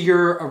to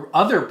your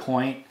other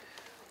point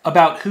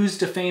about who's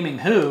defaming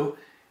who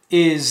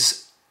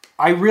is,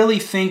 I really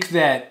think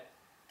that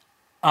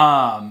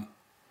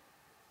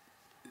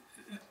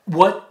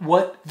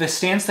what the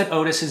stance that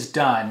Otis has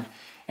done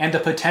and the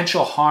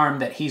potential harm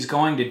that he's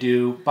going to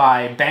do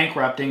by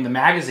bankrupting the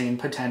magazine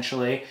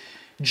potentially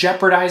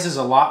jeopardizes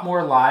a lot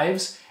more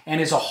lives and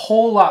is a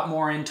whole lot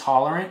more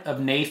intolerant of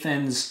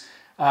Nathan's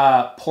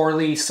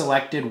poorly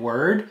selected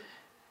word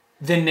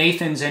than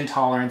Nathan's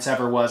intolerance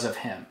ever was of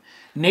him.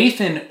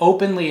 Nathan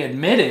openly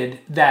admitted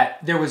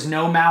that there was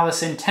no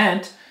malice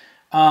intent.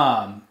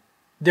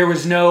 There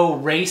was no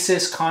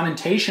racist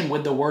connotation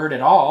with the word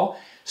at all.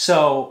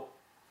 So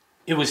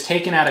it was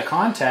taken out of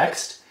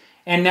context.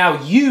 And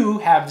now you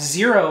have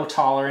zero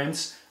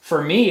tolerance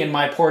for me and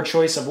my poor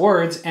choice of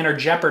words and are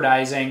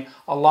jeopardizing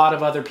a lot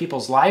of other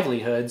people's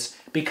livelihoods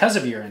because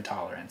of your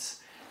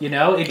intolerance.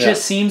 It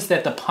just seems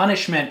that the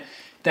punishment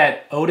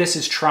that Otis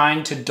is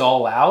trying to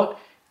dole out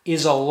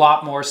is a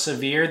lot more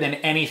severe than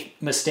any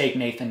mistake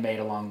Nathan made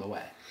along the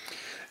way.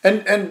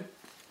 And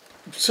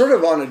sort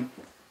of on a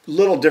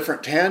little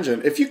different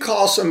tangent, if you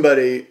call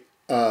somebody,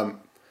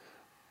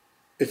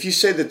 if you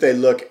say that they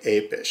look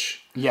apish,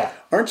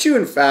 aren't you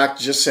in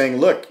fact just saying,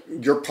 look,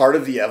 you're part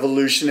of the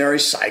evolutionary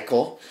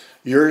cycle,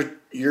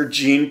 your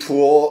gene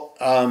pool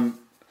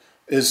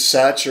is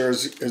such or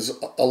is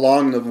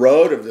along the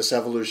road of this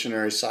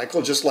evolutionary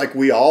cycle, just like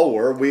we all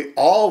were. We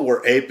all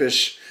were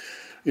apish.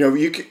 You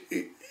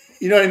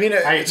know what I mean?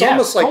 It's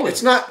almost like totally.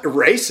 It's not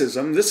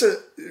racism. This is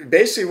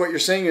basically what you're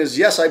saying is,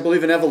 yes, I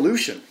believe in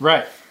evolution.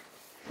 Right.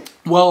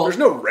 Well, there's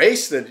no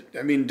race did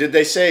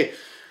they say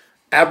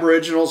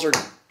Aboriginals are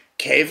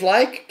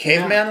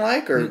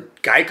caveman-like, or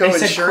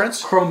Geico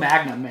Insurance?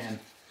 Cro-Magnon,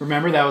 man.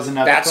 Remember that was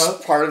another quote?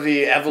 That's part of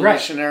the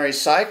evolutionary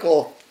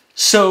cycle.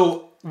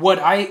 So what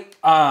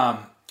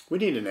we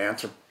need an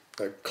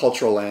a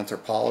cultural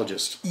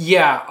anthropologist.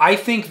 Yeah, I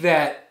think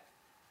that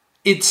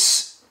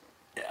it's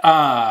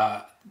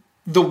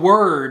the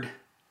word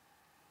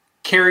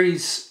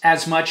carries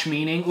as much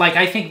meaning. Like,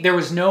 I think there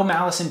was no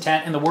malice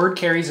intent, and the word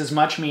carries as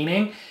much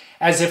meaning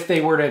as if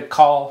they were to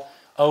call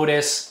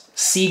Otis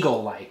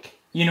seagull-like.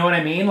 You know what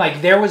I mean?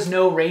 Like, there was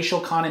no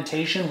racial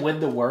connotation with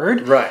the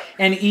word. Right.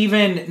 And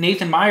even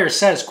Nathan Myers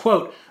says,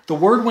 quote, "The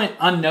word went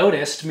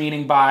unnoticed,"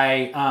 meaning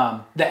by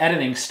the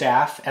editing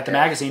staff at the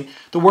magazine.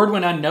 "The word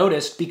went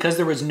unnoticed because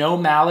there was no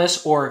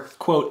malice or,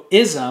 quote,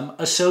 ism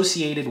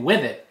associated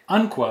with it,"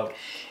 unquote.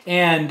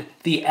 And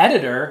the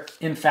editor,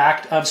 in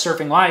fact, of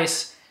Surfing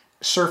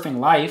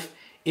Life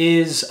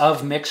is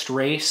of mixed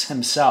race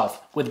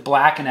himself, with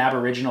black and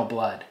Aboriginal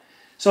blood.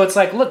 So it's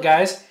like, look,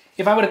 guys,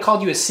 if I would have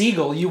called you a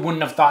seagull, you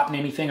wouldn't have thought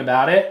anything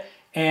about it,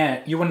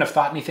 and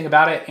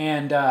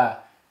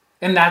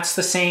that's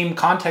the same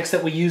context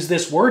that we use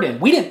this word in.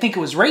 We didn't think it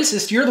was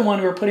racist. You're the one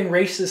who are putting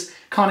racist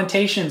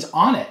connotations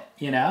on it,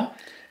 you know?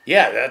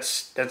 Yeah,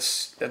 that's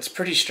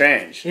pretty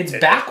strange. It's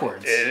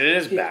backwards. It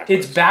is backwards.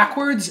 It's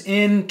backwards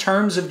in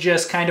terms of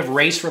just kind of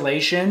race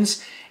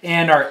relations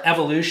and our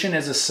evolution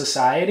as a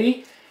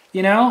society,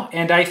 you know?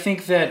 And I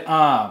think that,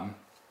 I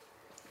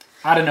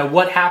don't know,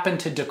 what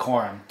happened to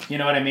decorum? You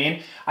know what I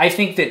mean? I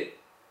think that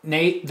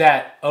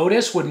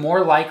Otis would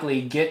more likely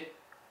get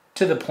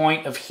to the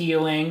point of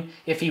healing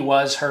if he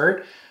was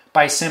hurt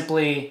by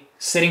simply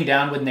sitting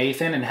down with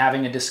Nathan and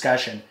having a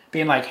discussion.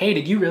 Being like, hey,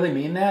 did you really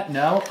mean that?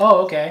 No? Oh,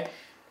 okay.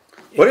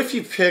 What if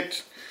you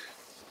picked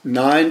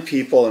 9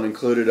 people and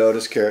included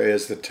Otis Carey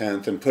as the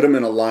 10th and put them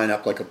in a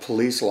lineup, like a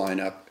police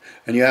lineup,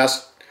 and you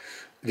asked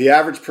the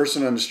average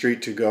person on the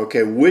street to go,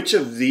 okay, which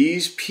of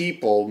these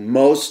people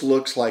most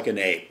looks like an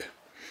ape?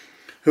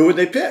 Who would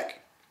they pick?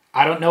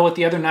 I don't know what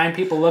the other 9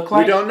 people look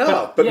like. We don't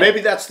know, but yeah.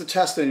 maybe that's the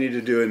test they need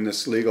to do in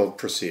this legal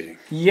proceeding.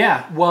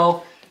 Yeah,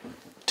 well,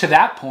 to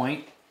that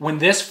point, when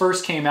this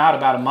first came out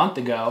about a month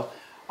ago,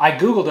 I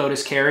Googled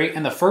Otis Carey,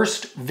 and the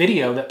first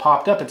video that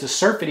popped up, it's a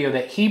surf video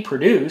that he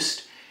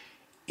produced,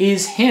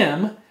 is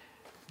him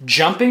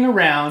jumping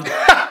around,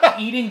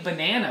 eating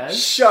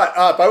bananas. Shut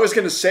up. I was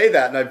going to say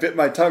that, and I bit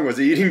my tongue. Was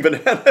he eating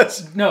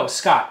bananas? No,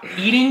 Scott.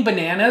 Eating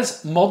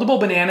bananas, multiple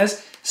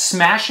bananas,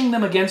 smashing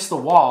them against the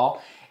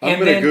wall. I'm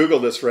going to Google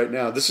this right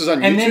now. This is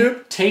on and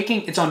YouTube?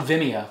 Then it's on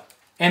Vimeo.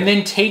 And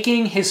then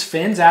taking his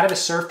fins out of his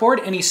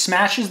surfboard, and he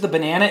smashes the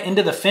banana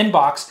into the fin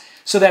box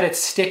so that it's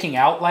sticking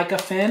out like a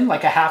fin,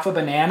 like a half a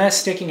banana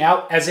sticking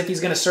out as if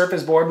he's going to surf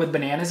his board with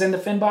bananas in the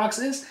fin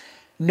boxes.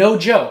 No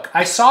joke.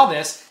 I saw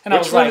this, and I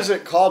was like... Which one is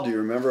it called? Do you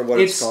remember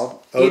what it's called?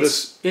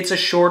 Otis? It's a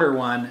shorter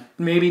one,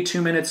 maybe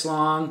 2 minutes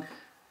long.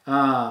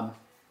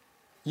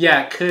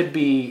 Yeah, it could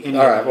be any of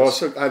those. All right, well,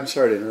 so I'm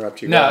sorry to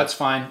interrupt you. No, it's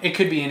fine. It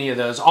could be any of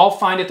those. I'll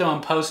find it, though,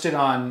 and post it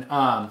on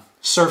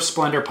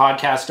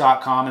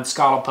surfsplendorpodcast.com, and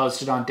Scott will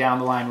post it on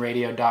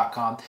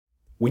downthelineradio.com.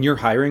 When you're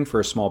hiring for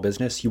a small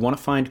business, you want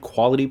to find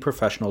quality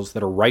professionals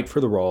that are right for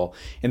the role,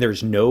 and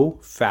there's no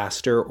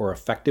faster or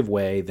effective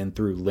way than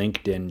through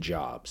LinkedIn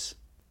Jobs.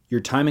 Your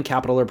time and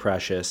capital are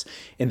precious,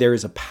 and there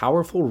is a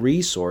powerful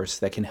resource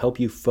that can help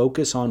you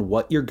focus on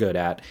what you're good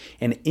at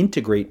and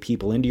integrate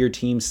people into your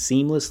team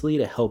seamlessly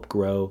to help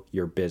grow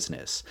your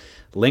business.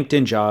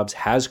 LinkedIn Jobs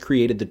has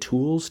created the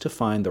tools to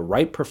find the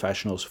right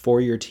professionals for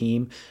your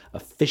team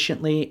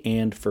efficiently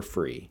and for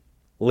free.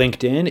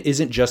 LinkedIn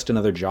isn't just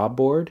another job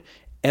board.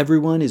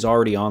 Everyone is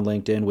already on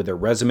LinkedIn with their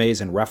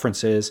resumes and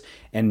references,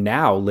 and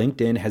now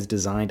LinkedIn has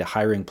designed a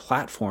hiring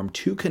platform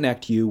to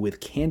connect you with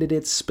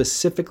candidates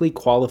specifically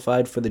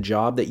qualified for the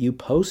job that you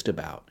post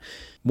about.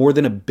 More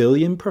than 1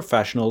 billion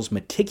professionals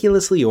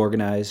meticulously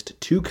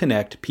organized to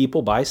connect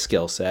people by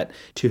skill set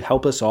to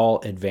help us all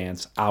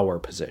advance our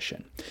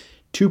position.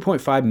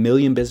 2.5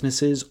 million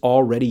businesses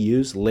already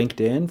use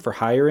LinkedIn for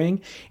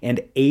hiring,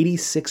 and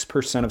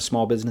 86% of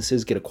small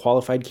businesses get a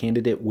qualified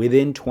candidate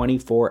within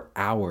 24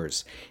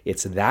 hours.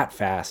 It's that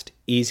fast,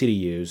 easy to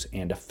use,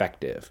 and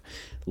effective.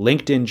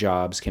 LinkedIn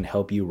Jobs can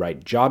help you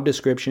write job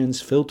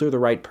descriptions, filter the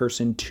right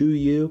person to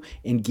you,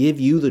 and give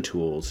you the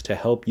tools to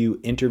help you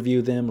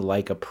interview them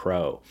like a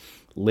pro.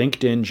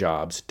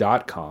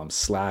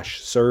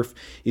 LinkedInjobs.com/surf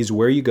is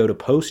where you go to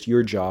post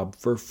your job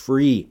for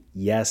free.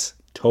 Yes,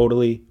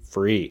 totally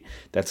free.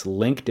 That's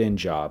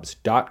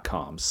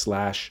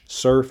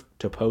linkedinjobs.com/surf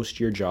to post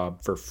your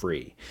job for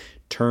free.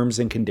 Terms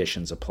and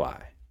conditions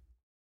apply.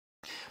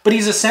 But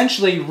he's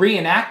essentially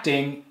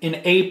reenacting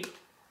an ape,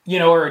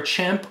 or a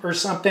chimp or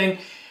something.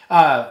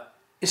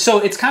 So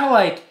it's kind of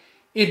like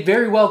it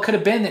very well could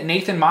have been that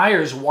Nathan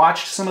Myers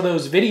watched some of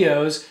those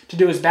videos to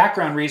do his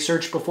background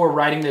research before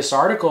writing this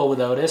article with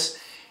Otis,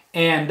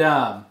 and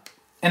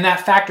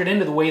that factored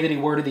into the way that he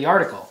worded the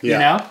article.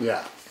 Yeah.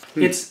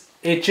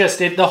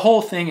 The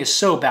whole thing is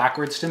so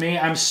backwards to me.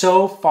 I'm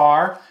so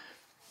far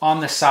on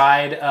the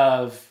side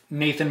of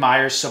Nathan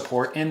Myers'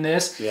 support in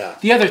this. Yeah.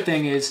 The other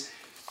thing is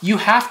you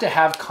have to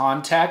have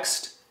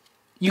context.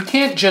 You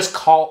can't just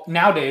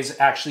nowadays,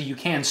 actually, you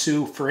can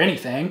sue for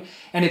anything.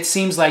 And it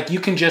seems like you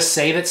can just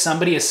say that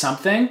somebody is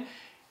something.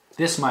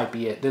 This might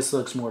be it. This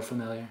looks more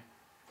familiar.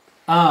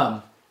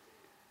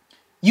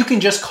 you can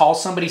just call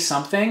somebody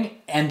something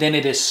and then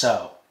it is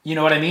so. You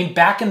know what I mean?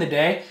 Back in the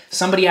day,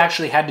 somebody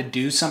actually had to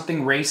do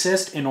something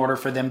racist in order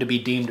for them to be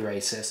deemed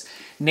racist.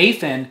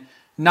 Nathan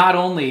not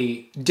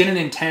only didn't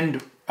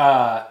intend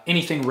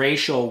anything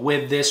racial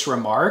with this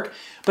remark,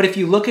 but if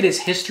you look at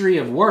his history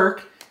of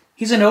work,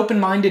 he's an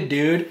open-minded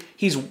dude.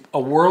 He's a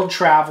world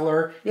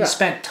traveler. Yeah. He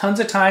spent tons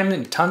of time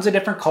in tons of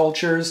different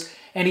cultures,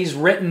 and he's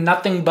written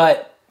nothing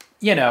but,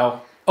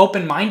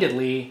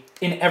 open-mindedly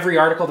in every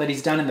article that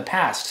he's done in the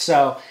past.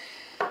 So,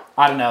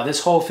 I don't know.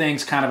 This whole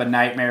thing's kind of a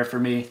nightmare for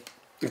me.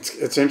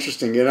 It's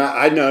interesting.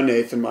 I know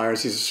Nathan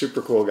Myers. He's a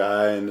super cool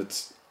guy, and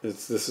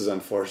this is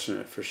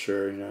unfortunate for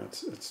sure.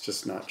 It's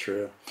just not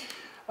true.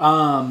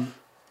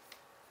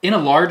 In a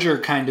larger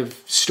kind of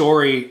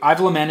story, I've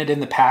lamented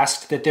in the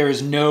past that there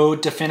is no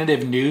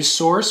definitive news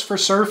source for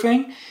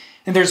surfing.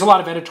 And there's a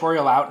lot of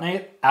editorial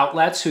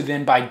outlets who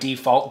then by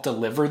default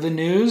deliver the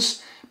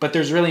news, but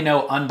there's really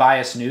no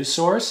unbiased news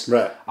source.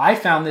 Right. I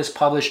found this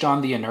published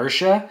on The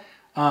Inertia.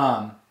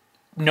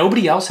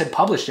 Nobody else had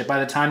published it by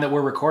the time that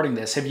we're recording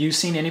this. Have you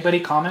seen anybody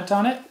comment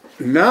on it?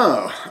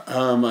 No,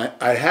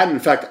 I hadn't. In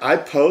fact, I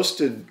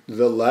posted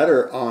the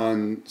letter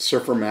on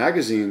Surfer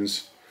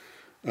Magazine's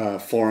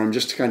forum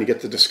just to kind of get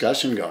the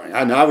discussion going.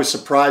 I was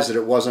surprised that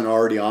it wasn't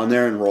already on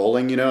there and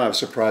rolling. I was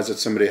surprised that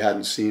somebody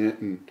hadn't seen it.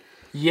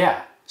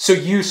 Yeah. So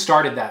you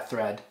started that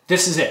thread.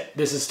 This is it.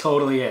 This is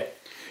totally it.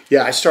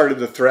 Yeah, I started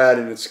the thread,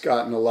 and it's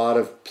gotten a lot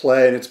of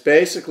play. And it's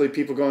basically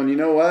people going, you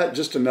know what,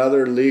 just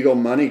another legal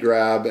money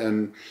grab.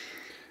 And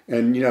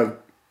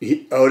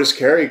Otis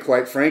Carey,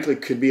 quite frankly,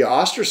 could be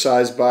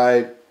ostracized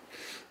by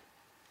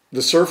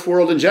the surf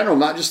world in general,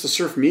 not just the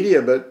surf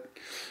media, but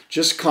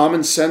just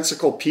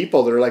commonsensical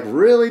people that are like,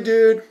 really,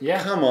 dude?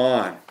 Yeah. Come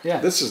on. Yeah.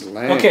 This is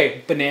lame.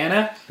 Okay,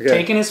 banana,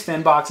 taking his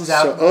fin boxes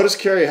out. So Otis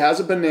Carey has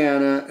a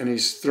banana, and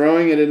he's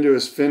throwing it into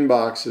his fin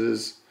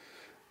boxes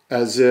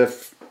as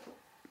if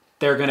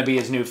they're going to be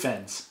his new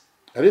fins.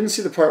 I didn't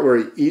see the part where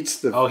he eats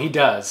the... Oh, he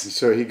does.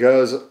 So he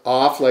goes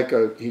off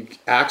he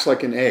acts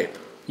like an ape.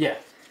 Yeah.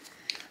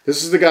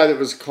 This is the guy that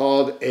was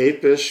called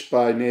apish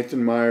by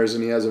Nathan Myers,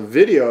 and he has a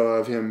video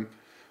of him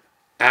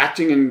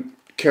acting in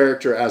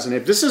character as an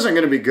ape. This isn't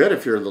going to be good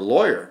if you're the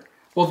lawyer.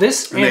 Well, and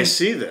they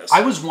see this.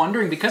 I was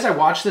wondering, because I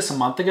watched this a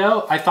month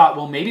ago, I thought,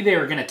 well, maybe they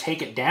were going to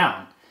take it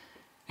down.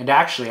 And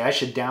actually, I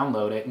should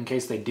download it in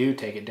case they do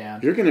take it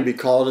down. You're going to be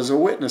called as a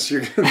witness.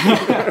 When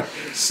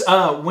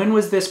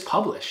was this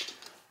published?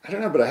 I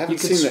don't know, but I haven't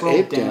seen the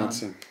ape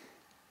dancing.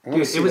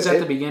 Dude, it was at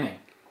the beginning.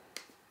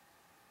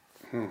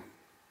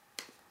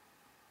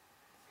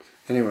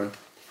 Anyway,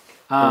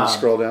 want to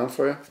scroll down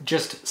for you?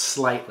 Just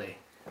slightly.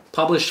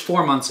 Published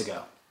 4 months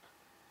ago.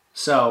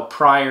 So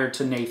prior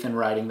to Nathan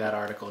writing that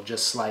article,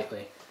 just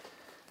slightly.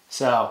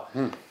 So,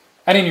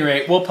 at any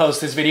rate, we'll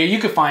post this video. You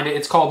could find it.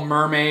 It's called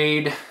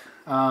Mermaid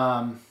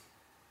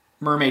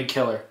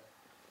Killer.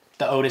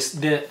 The Otis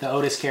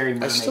Carey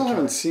Mermaid I still Killer.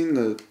 haven't seen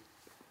the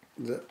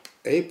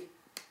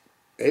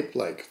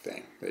ape-like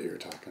thing that you were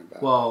talking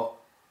about. Well,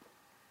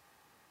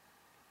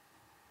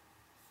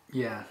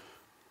 yeah.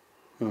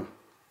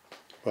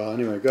 Well,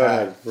 anyway, go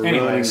ahead. We're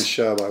ruining the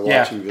show by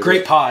watching videos.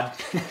 Great pod.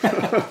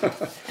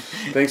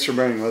 Thanks for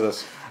bearing with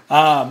us.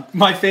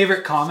 My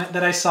favorite comment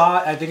that I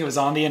saw, I think it was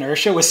on The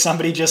Inertia, was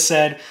somebody just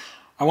said,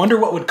 I wonder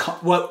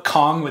what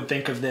Kong would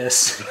think of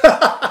this.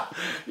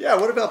 Yeah,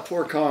 what about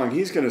poor Kong?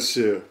 He's going to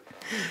sue.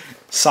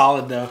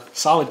 Solid, though.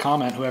 Solid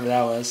comment, whoever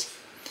that was.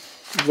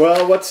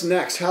 Well, what's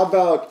next? How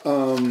about,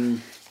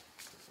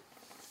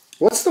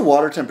 what's the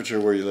water temperature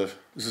where you live?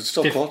 Is it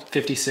still cold?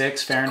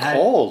 56 Fahrenheit.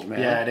 Cold, man.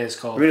 Yeah, it is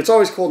cold. I mean, it's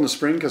always cold in the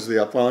spring because of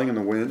the upwelling and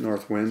the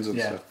north winds and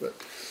stuff. But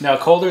no,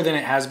 colder than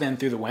it has been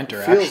through the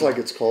winter, feels like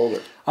it's colder.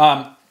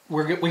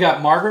 We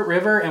got Margaret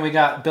River and we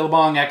got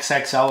Billabong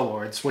XXL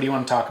Awards. What do you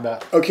want to talk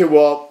about? Okay,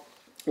 well,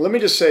 let me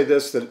just say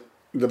this, that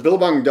the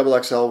Billabong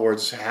XXL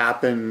Awards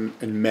happen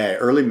in May,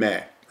 early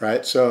May,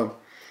 right? So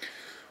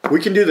we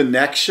can do the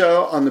next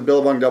show on the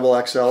Billabong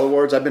XXL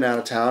Awards. I've been out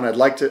of town.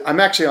 I'm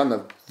actually on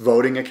the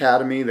Voting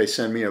Academy. They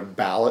send me a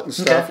ballot and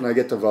stuff, and I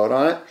get to vote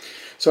on it.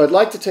 So I'd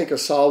like to take a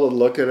solid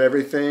look at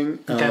everything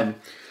and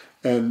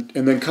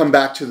then come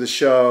back to the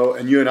show,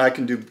 and you and I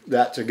can do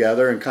that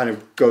together and kind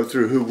of go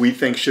through who we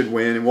think should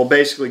win, and we'll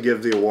basically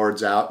give the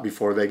awards out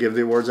before they give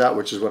the awards out,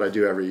 which is what I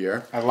do every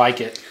year. I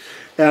like it.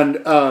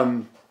 And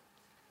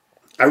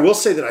I will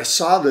say that I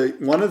saw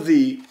one of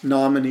the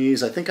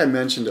nominees, I think I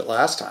mentioned it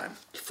last time,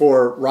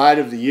 for Ride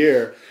of the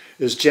Year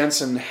is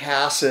Jensen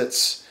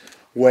Hassett's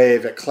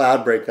wave at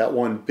Cloudbreak, that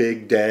one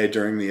big day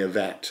during the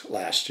event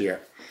last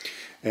year.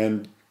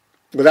 And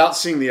without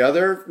seeing the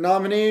other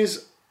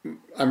nominees,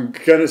 I'm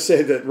going to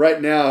say that right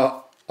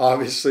now,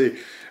 obviously,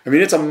 I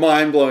mean, it's a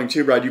mind-blowing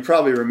tube ride. You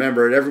probably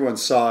remember it. Everyone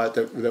saw it.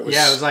 That was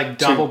it was like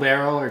double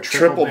barrel or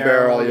triple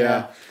barrel,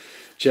 yeah.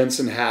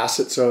 Jensen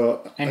Hassett.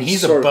 And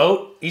he's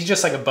he's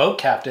just like a boat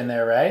captain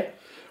there, right?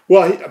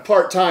 Well,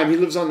 part-time. He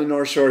lives on the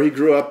North Shore. He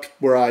grew up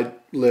where I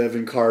live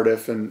in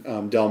Cardiff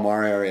and Del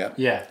Mar area.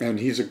 Yeah. And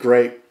he's a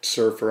great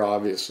surfer,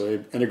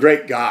 obviously, and a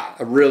great guy,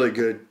 a really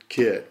good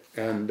kid.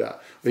 And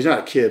he's not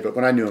a kid, but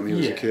when I knew him, he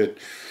was a kid.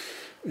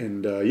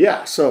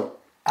 So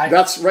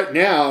that's right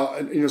now.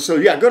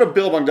 So go to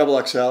Billabong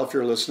Double XL if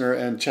you're a listener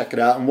and check it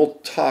out. And we'll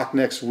talk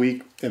next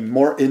week and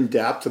more in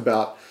depth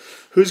about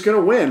who's going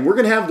to win. We're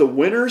going to have the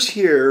winners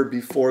here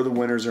before the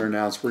winners are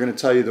announced. We're going to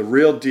tell you the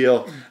real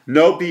deal.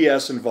 No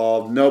BS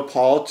involved. No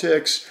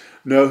politics.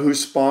 No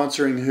who's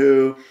sponsoring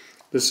who.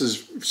 This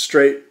is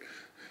straight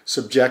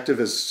subjective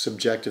as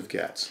subjective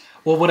gets.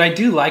 Well, what I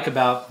do like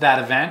about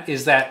that event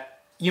is that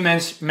you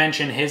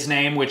mentioned his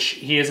name, which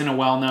he isn't a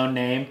well-known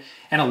name,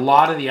 and a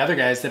lot of the other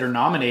guys that are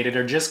nominated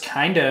are just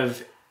kind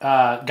of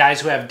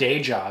guys who have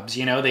day jobs.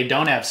 They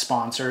don't have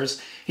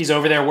sponsors. He's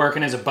over there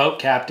working as a boat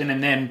captain,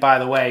 and then, by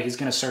the way, he's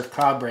going to surf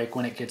Cloudbreak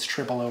when it gets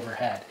triple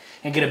overhead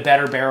and get a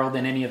better barrel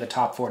than any of the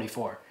top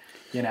 44.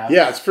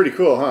 Yeah, it's pretty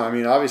cool, huh? I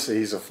mean, obviously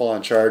he's a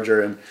full-on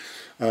charger,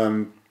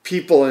 and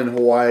people in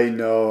Hawaii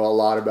know a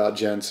lot about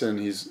Jensen.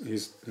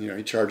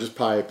 He charges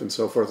pipe and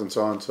so forth and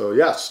so on. So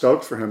yeah,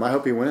 stoked for him. I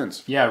hope he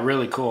wins. Yeah,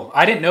 really cool.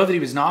 I didn't know that he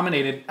was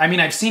nominated. I mean,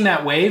 I've seen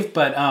that wave,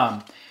 but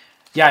I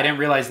didn't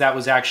realize that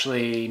was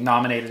actually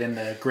nominated in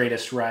the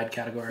greatest ride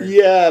category.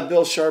 Yeah,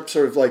 Bill Sharp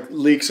sort of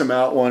leaks them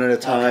out one at a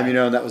time,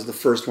 and that was the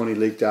first one he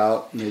leaked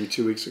out maybe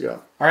 2 weeks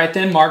ago. All right,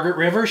 then Margaret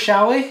River,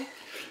 shall we?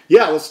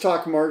 Yeah, let's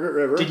talk Margaret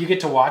River. Did you get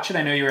to watch it?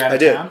 I know you were out of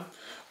town.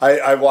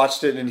 I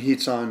watched it in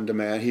Heats on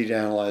Demand, Heat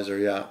Analyzer,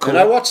 yeah. Cool. And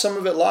I watched some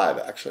of it live,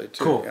 actually,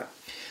 too. Cool. Yeah.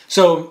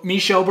 So,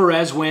 Michel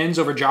Perez wins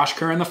over Josh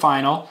Kerr in the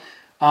final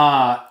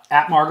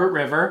at Margaret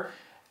River.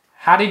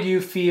 How did you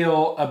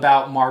feel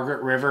about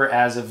Margaret River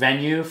as a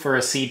venue for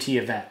a CT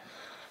event?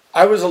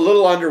 I was a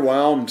little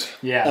underwhelmed,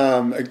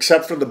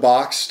 except for the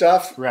box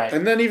stuff. Right.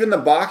 And then even the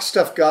box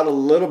stuff got a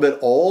little bit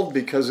old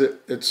because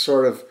it's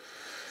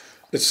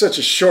such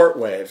a short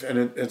wave, and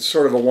it's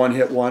sort of a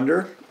one-hit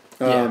wonder.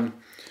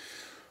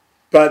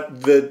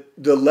 But the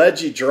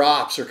ledgy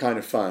drops are kind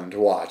of fun to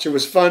watch. It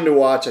was fun to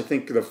watch, I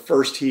think, the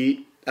first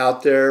heat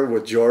out there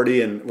with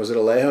Jordi and, was it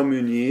Alejo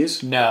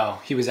Muniz? No,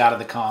 he was out of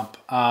the comp.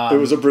 It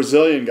was a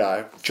Brazilian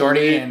guy.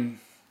 Jordi and,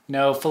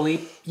 no,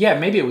 Felipe. Yeah,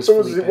 maybe it was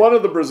Felipe. Felipe. It was one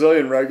of the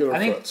Brazilian regular I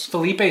think foots.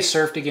 Felipe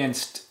surfed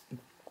against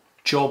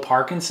Joel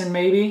Parkinson,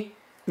 maybe?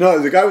 No,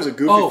 the guy was a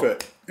goofy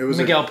foot. It was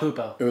Miguel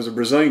Pupo. It was a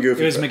Brazilian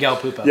goofy. It was foot. Miguel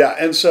Pupo. Yeah,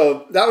 and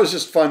so that was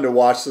just fun to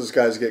watch those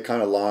guys get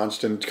kind of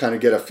launched and kind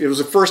of it was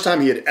the first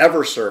time he had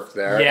ever surfed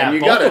there. Yeah, and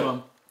you both of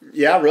them.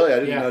 Yeah, really. I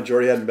didn't know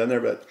Jordi hadn't been there,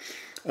 but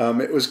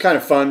it was kind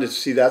of fun to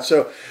see that.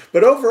 So,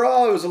 but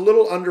overall, I was a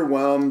little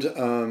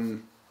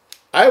underwhelmed.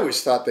 I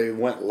always thought they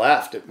went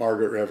left at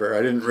Margaret River.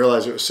 I didn't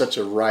realize it was such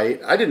a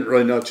right. I didn't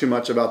really know too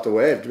much about the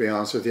wave, to be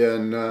honest with you.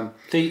 And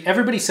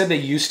everybody said they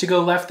used to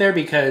go left there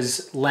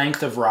because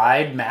length of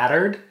ride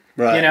mattered.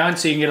 Right. And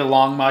so you can get a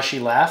long, mushy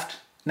left.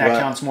 And that Right.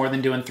 counts more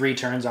than doing 3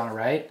 turns on a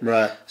right.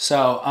 Right.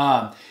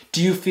 So,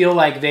 do you feel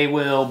like they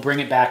will bring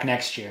it back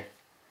next year?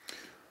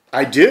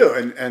 I do.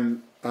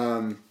 And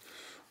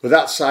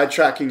without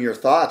sidetracking your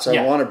thoughts, I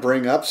Yeah. want to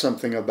bring up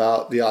something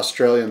about the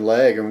Australian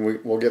leg, and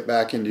we'll get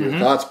back into your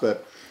thoughts.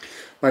 But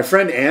my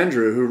friend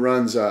Andrew, who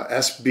runs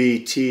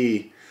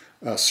SBT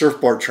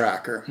Surfboard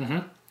Tracker,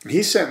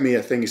 he sent me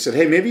a thing. He said,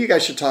 hey, maybe you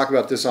guys should talk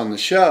about this on the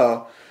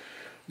show.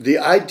 The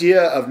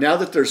idea of, now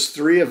that there's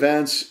 3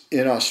 events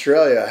in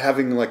Australia,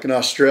 having like an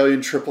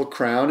Australian Triple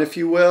Crown, if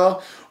you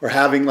will, or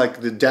having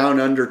like the Down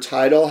Under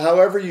title,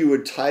 however you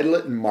would title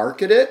it and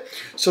market it.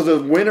 So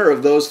the winner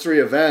of those 3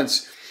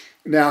 events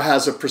now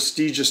has a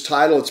prestigious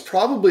title. It's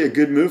probably a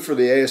good move for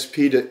the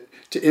ASP to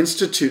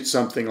institute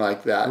something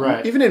like that.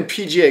 Right. Even in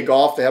PGA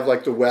golf, they have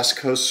like the West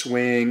Coast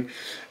swing,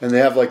 and they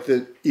have like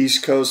the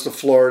East Coast, the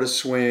Florida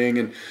swing.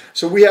 And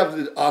so we have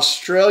the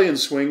Australian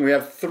swing. We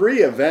have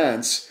 3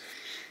 events.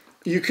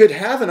 You could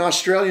have an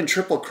Australian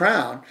Triple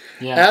Crown,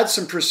 add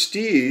some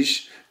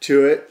prestige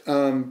to it,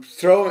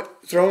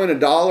 throw in a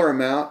dollar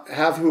amount,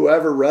 have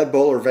whoever, Red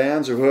Bull or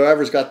Vans or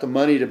whoever's got the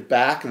money to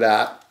back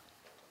that,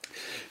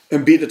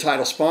 and be the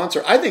title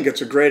sponsor. I think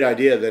it's a great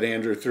idea that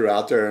Andrew threw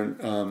out there,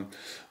 an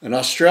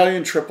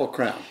Australian Triple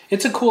Crown.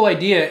 It's a cool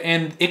idea,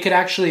 and it could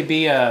actually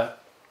be a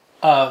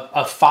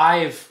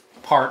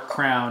 5-part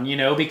crown,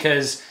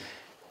 because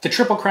the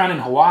Triple Crown in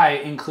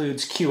Hawaii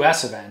includes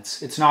QS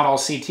events. It's not all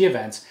CT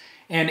events.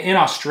 And in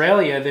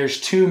Australia, there's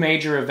 2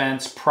 major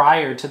events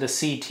prior to the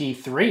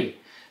CT3.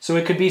 So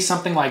it could be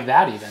something like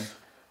that even.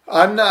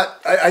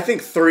 I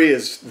think 3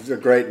 is a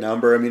great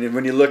number. I mean,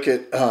 when you look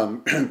at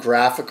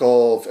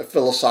graphical,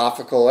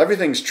 philosophical,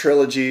 everything's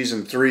trilogies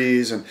and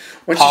 3s. And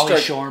once Pauly you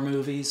Shore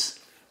movies.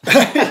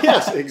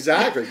 Yes,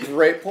 exactly.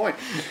 Great point.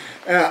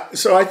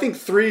 So I think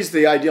 3 is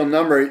the ideal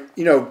number.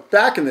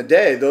 Back in the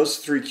day, those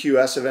 3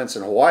 QS events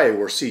in Hawaii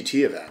were CT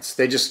events.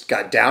 They just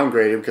got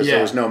downgraded because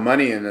there was no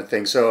money in the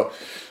thing. So,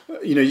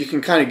 you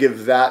can kind of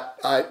give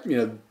that,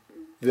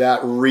 that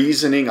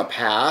reasoning a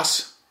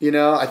pass.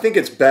 I think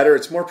it's better.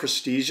 It's more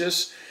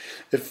prestigious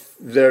if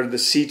they're the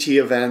CT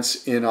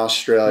events in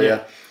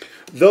Australia. Yeah.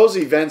 Those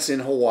events in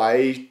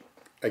Hawaii,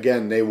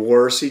 again, they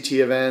were CT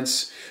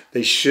events.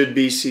 They should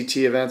be CT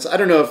events. I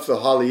don't know if the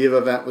Haleiwa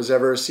event was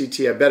ever a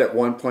CT. I bet at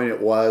one point it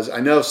was.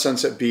 I know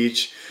Sunset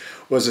Beach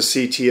was a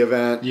CT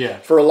event. Yeah.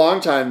 For a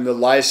long time, the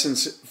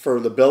license for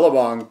the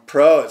Billabong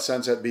Pro at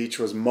Sunset Beach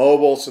was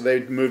mobile, so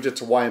they moved it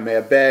to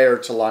Waimea Bay or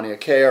to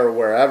Laniakea or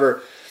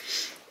wherever.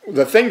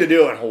 The thing to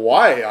do in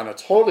Hawaii, on a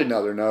totally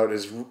another note,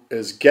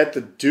 is get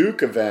the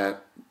Duke event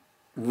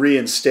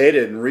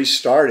reinstated and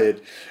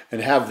restarted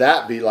and have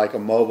that be like a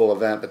mobile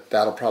event, but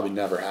that'll probably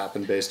never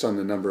happen based on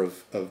the number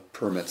of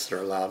permits that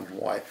are allowed in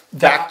Hawaii.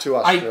 Back to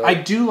Australia. I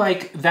do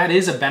like, that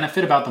is a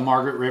benefit about the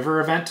Margaret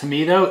River event to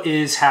me though,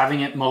 is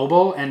having it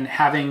mobile and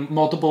having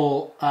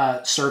multiple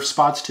surf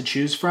spots to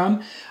choose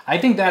from. I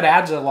think that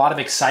adds a lot of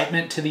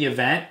excitement to the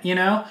event, you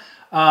know?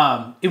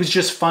 It was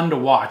just fun to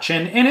watch,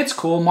 and it's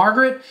cool.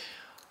 Margaret,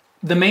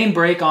 the main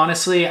break,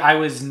 honestly, I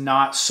was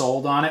not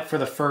sold on it for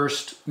the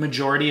first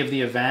majority of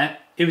the event.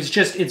 It was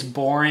just, it's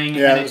boring,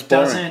 Yeah,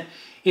 and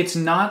it's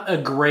not a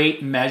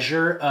great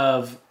measure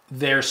of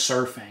their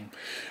surfing.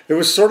 It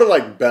was sort of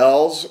like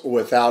Bells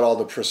without all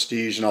the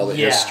prestige and all the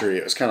history.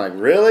 It was kind of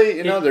like, really?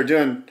 You know,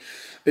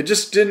 it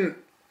just didn't,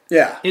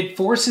 yeah. It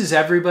forces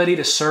everybody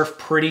to surf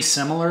pretty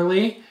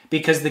similarly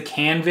because the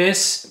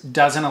canvas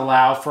doesn't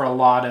allow for a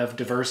lot of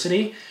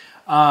diversity.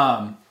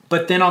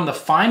 But then on the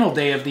final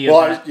day of the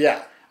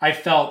event, I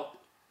felt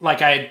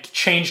like I had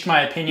changed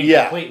my opinion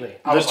completely.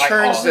 I was like,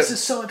 this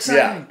is so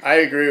exciting. Yeah, I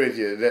agree with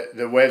you.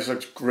 The waves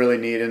looked really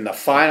neat in the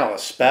final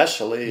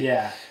especially.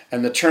 Yeah.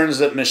 And the turns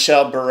that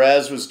Michelle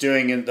Perez was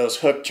doing, in those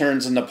hook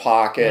turns in the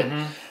pocket,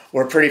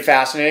 were pretty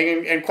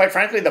fascinating. And quite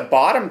frankly, the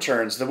bottom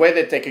turns, the way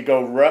that they could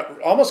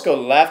almost go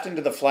left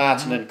into the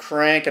flats and then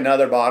crank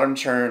another bottom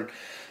turn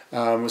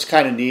was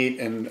kind of neat.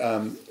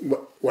 And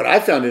what I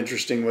found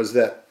interesting was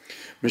that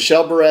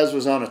Michelle Perez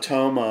was on a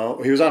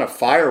Tomo. He was on a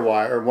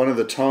Firewire, one of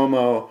the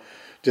Tomo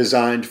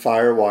designed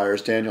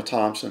Firewires, Daniel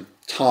Thompson.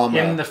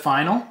 In the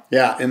final?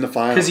 Yeah, in the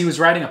final. Because he was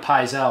riding a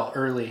Paizel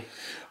early.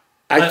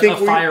 I think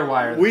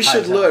Firewire. We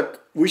should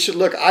look. We should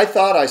look. I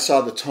thought I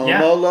saw the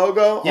Tomo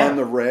logo on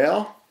the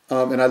rail,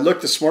 and I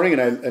looked this morning,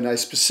 and I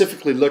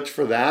specifically looked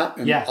for that.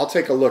 And I'll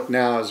take a look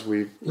now as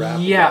we wrap.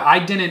 Yeah, I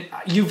didn't.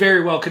 You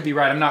very well could be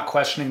right. I'm not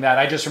questioning that.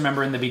 I just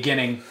remember in the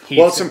beginning.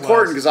 It's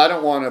important because I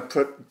don't want to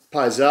put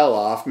Paizel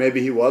off.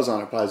 Maybe he was on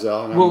a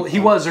Paizel. Well, he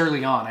was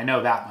early on. I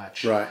know that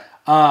much. Right.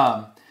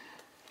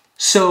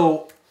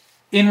 So,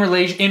 in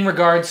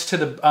regards to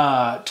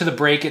the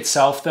break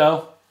itself,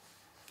 though,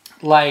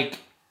 like,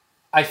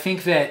 I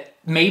think that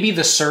maybe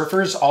the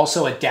surfers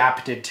also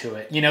adapted to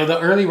it. You know, the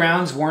early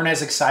rounds weren't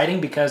as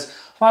exciting because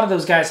a lot of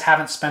those guys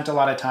haven't spent a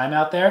lot of time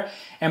out there.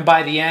 And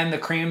by the end, the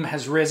cream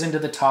has risen to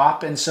the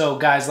top. And so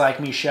guys like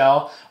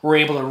Michelle were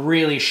able to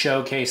really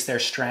showcase their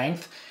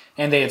strength,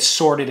 and they had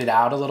sorted it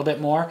out a little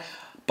bit more.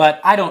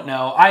 But I don't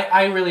know.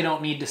 I really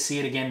don't need to see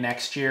it again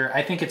next year.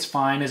 I think it's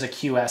fine as a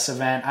QS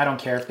event. I don't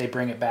care if they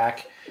bring it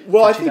back.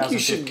 Well, I think you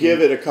should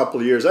give it a couple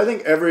of years. I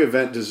think every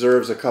event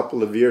deserves a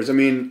couple of years. I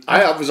mean,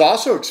 I was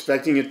also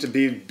expecting it to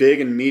be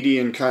big and meaty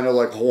and kind of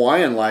like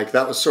Hawaiian-like.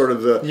 That was sort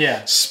of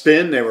the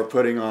spin they were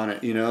putting on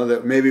it, you know,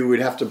 that maybe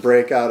we'd have to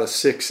break out a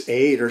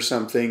 6'8" or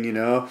something, you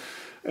know.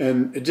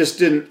 And it just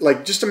didn't,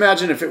 like, just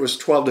imagine if it was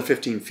 12 to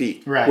 15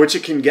 feet, which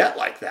it can get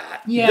like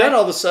that. Yeah. Then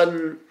all of a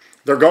sudden,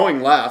 they're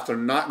going left, they're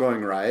not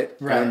going right.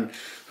 And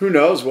who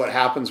knows what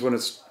happens when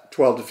it's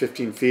 12 to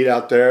 15 feet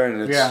out there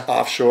and it's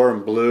offshore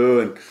and blue,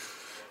 and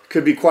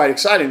could be quite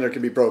exciting. There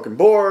could be broken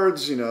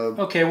boards, you know.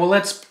 Okay, well,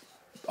 let's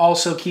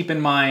also keep in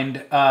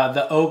mind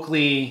the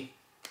Oakley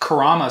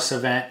Karamas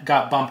event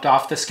got bumped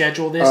off the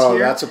schedule this year. Oh,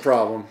 that's a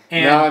problem.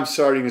 And now I'm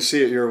starting to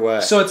see it your way.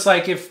 So it's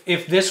like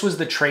if this was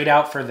the trade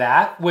out for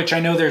that, which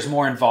I know there's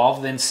more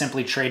involved than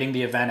simply trading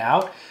the event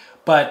out,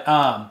 but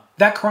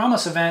that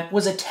Karamas event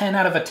was a 10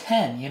 out of a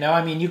 10, you know?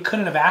 I mean, you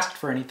couldn't have asked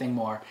for anything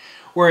more.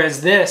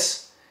 Whereas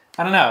this,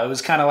 I don't know, it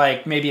was kind of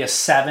like maybe a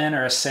 7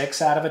 or a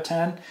 6 out of a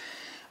 10.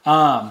 You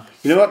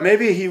know what?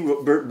 Maybe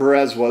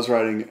Perez was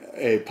riding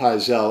a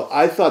Paizel.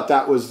 I thought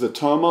that was the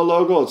Tomo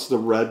logo. It's the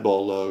Red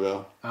Bull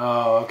logo.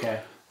 Oh,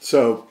 okay.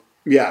 So,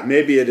 yeah,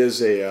 maybe it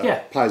is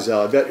a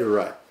Paizel. I bet you're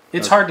right.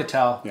 It's hard to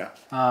tell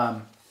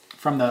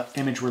from the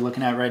image we're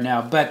looking at right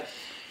now. But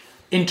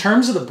in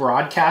terms of the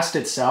broadcast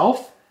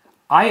itself,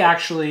 I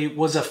actually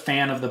was a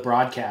fan of the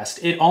broadcast.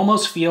 It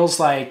almost feels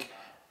like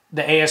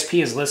the ASP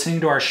is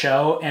listening to our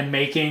show and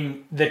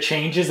making the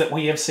changes that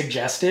we have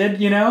suggested,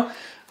 you know?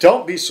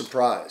 Don't be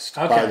surprised,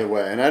 by the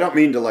way. And I don't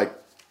mean to, like,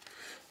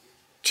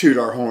 toot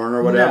our horn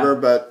or whatever,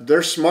 but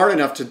they're smart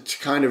enough to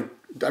kind of,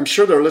 I'm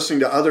sure they're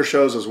listening to other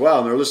shows as well,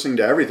 and they're listening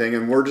to everything,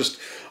 and we're just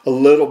a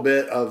little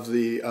bit of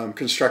the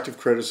constructive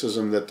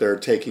criticism that they're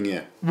taking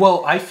in.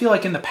 Well, I feel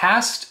like in the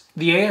past,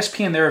 the ASP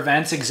and their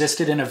events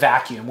existed in a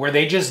vacuum where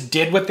they just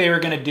did what they were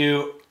going to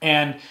do,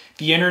 and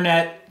the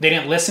internet, they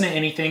didn't listen to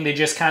anything. They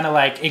just kind of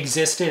like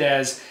existed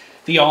as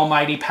the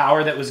almighty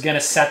power that was going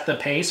to set the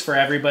pace for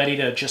everybody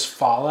to just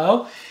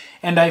follow.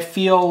 And I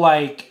feel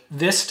like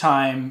this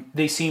time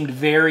they seemed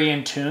very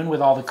in tune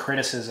with all the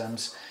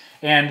criticisms,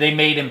 and they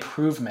made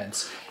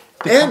improvements.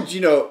 And,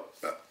 you know,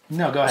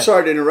 no, go ahead.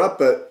 Sorry to interrupt,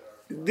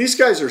 but these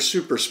guys are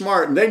super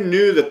smart, and they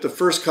knew that the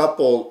first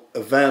couple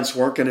events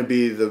weren't going to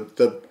be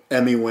the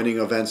Emmy-winning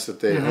events that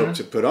they hoped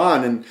to put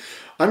on. And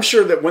I'm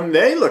sure that when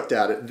they looked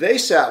at it, they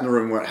sat in the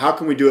room and went, how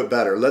can we do it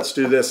better? Let's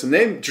do this. And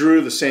they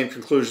drew the same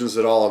conclusions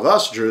that all of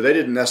us drew. They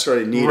didn't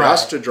necessarily need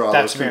us to draw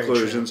those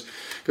conclusions.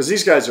 Because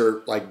these guys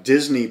are like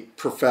Disney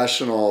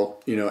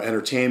professional,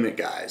 entertainment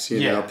guys.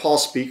 You know, Paul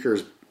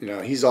Speaker's,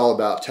 he's all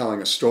about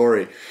telling a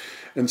story.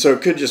 And so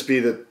it could just be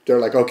that they're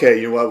like, okay,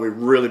 you know what, we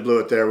really blew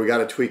it there. We got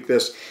to tweak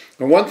this.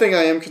 And one thing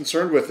I am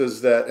concerned with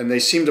is that, and they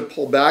seem to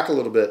pull back a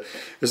little bit,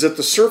 is that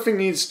the surfing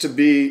needs to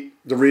be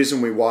the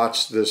reason we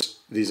watch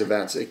these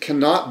events. It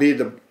cannot be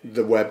the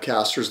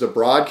webcasters, the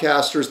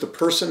broadcasters, the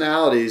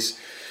personalities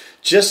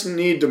just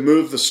need to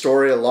move the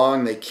story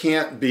along. They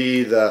can't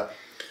be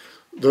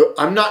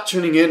I'm not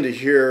tuning in to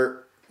hear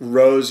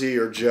Rosie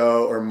or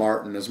Joe or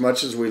Martin, as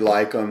much as we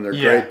like them. They're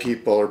great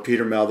people, or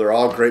Peter Mel. They're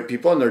all great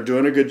people, and they're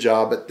doing a good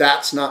job, but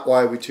that's not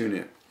why we tune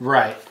in.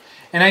 Right.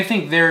 And I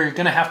think they're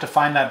going to have to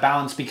find that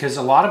balance, because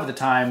a lot of the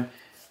time,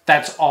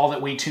 that's all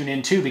that we tune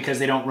into, because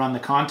they don't run the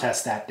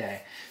contest that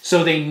day.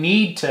 So they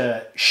need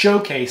to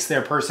showcase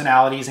their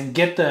personalities and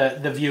get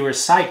the viewers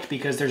psyched,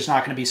 because there's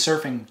not going to be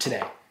surfing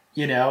today,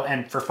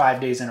 and for 5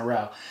 days in a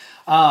row.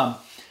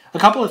 A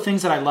couple of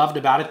things that I loved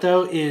about it,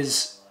 though,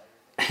 is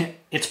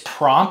it's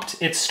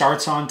prompt. It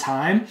starts on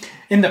time.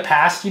 In the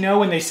past,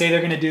 when they say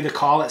they're going to do the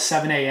call at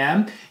 7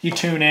 a.m., you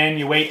tune in,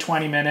 you wait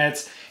 20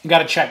 minutes, you got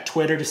to check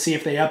Twitter to see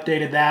if they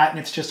updated that, and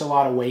it's just a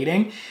lot of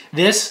waiting.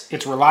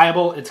 It's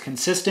reliable, it's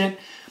consistent.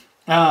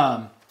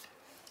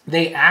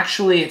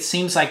 It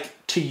seems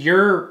like, to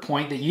your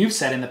point that you've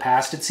said in the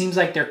past, it seems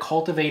like they're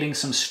cultivating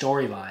some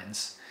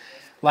storylines.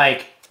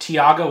 Like,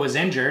 Tiago was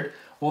injured.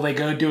 Well, they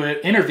go do an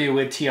interview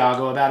with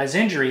Tiago about his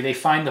injury. They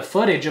find the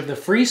footage of the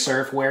free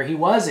surf where he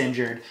was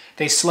injured.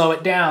 They slow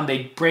it down.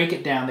 They break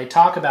it down. They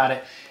talk about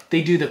it.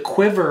 They do the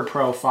quiver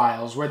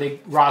profiles where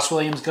Ross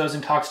Williams goes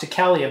and talks to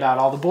Kelly about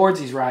all the boards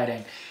he's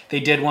riding.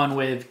 They did one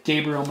with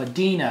Gabriel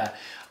Medina.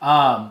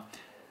 The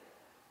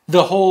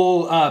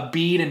whole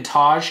Bede and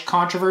Taj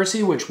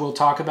controversy, which we'll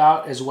talk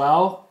about as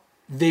well,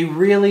 they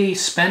really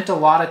spent a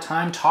lot of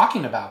time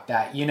talking about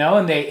that,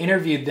 and they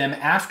interviewed them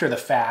after the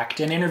fact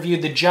and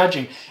interviewed the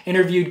judging,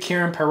 interviewed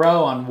Kieran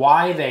Perot on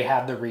why they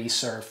had the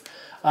resurf.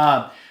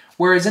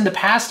 Whereas in the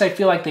past, I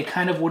feel like they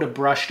kind of would have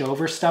brushed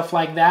over stuff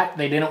like that.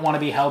 They didn't want to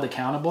be held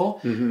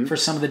accountable for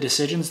some of the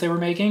decisions they were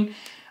making.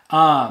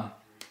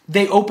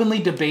 They openly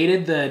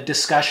debated the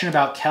discussion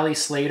about Kelly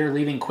Slater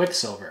leaving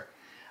Quicksilver.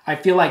 I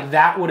feel like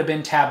that would have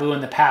been taboo in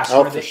the past.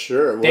 Oh, for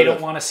sure. They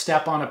don't want to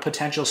step on a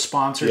potential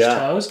sponsor's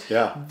toes.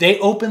 Yeah. They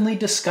openly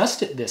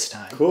discussed it this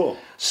time. Cool.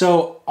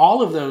 So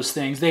all of those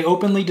things, they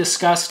openly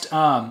discussed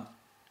or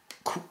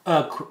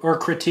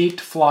critiqued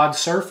flawed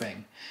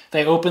surfing.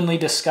 They openly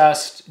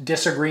discussed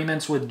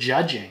disagreements with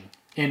judging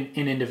in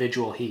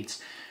individual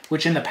heats,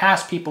 which in the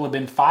past people have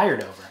been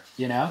fired over,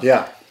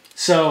 Yeah.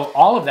 So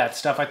all of that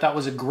stuff I thought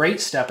was a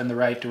great step in the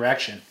right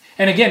direction.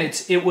 And again,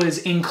 it was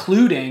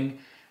including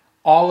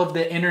all of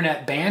the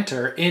internet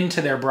banter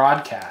into their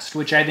broadcast,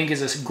 which I think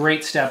is a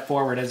great step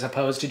forward, as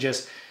opposed to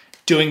just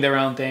doing their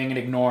own thing and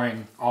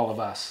ignoring all of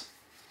us.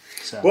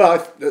 So.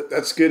 Well,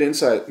 that's good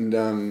insight, and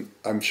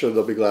I'm sure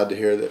they'll be glad to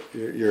hear that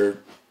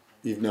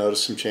you've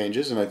noticed some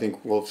changes, and I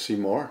think we'll see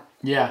more.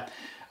 Yeah.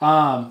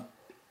 I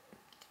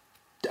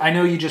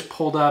know you just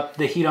pulled up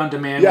the Heat on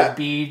Demand with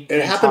Bede.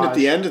 It happened at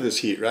the end of this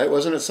heat, right?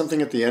 Wasn't it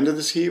something at the end of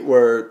this heat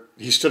where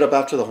he stood up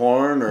after the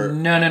horn? Or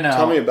No.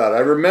 Tell me about it. I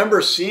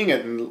remember seeing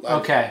it.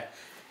 Okay.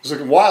 It was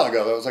like a while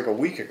ago. That was like a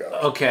week ago.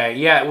 Okay,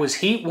 yeah, it was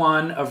Heat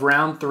 1 of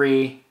round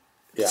 3.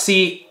 Yeah.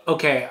 See,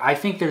 okay, I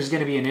think there's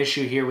going to be an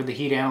issue here with the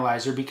Heat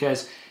Analyzer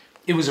because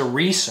it was a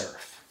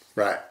resurf.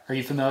 Right. Are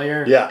you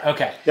familiar? Yeah.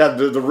 Okay. Yeah,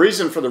 the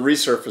reason for the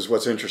resurf is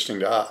what's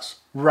interesting to us.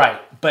 Right,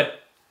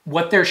 but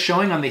what they're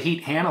showing on the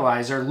Heat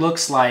Analyzer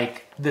looks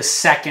like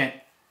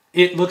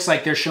it looks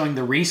like they're showing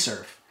the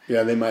resurf.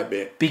 Yeah, they might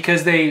be.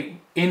 Because in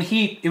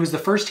Heat, it was the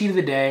first heat of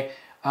the day,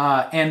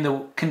 and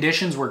the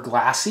conditions were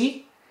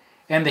glassy.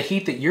 And the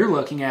heat that you're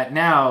looking at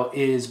now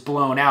is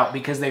blown out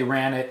because they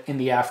ran it in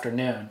the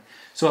afternoon.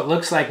 So it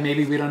looks like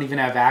maybe we don't even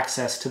have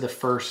access to the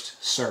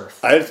first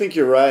surf. I think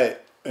you're right.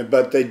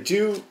 But they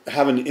do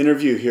have an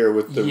interview here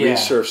with the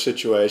resurf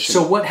situation.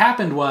 So what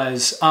happened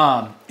was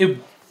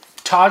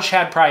Taj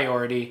had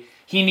priority.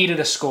 He needed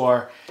a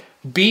score.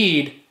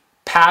 Bede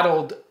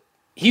paddled.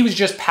 He was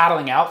just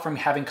paddling out from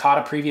having caught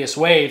a previous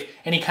wave.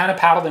 And he kind of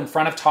paddled in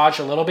front of Taj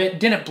a little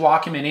bit. Didn't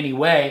block him in any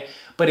way.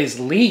 But his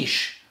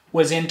leash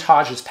was in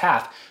Taj's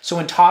path. So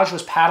when Taj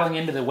was paddling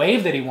into the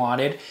wave that he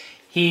wanted,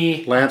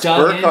 he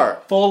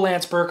full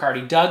Lance Burkhardt.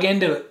 He dug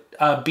into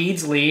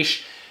Bede's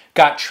leash,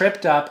 got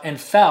tripped up, and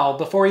fell.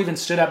 Before he even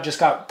stood up, just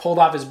got pulled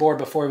off his board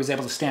before he was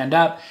able to stand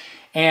up.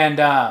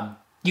 And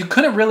you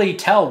couldn't really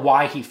tell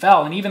why he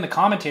fell. And even the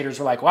commentators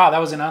were like, wow, that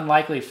was an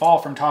unlikely fall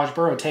from Taj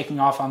Burrow taking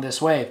off on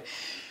this wave.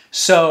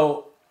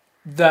 So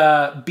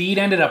the Bede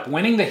ended up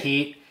winning the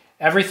heat.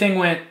 Everything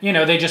went,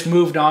 they just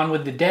moved on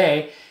with the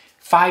day.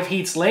 5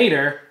 heats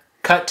later,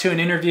 cut to an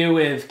interview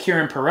with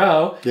Kieran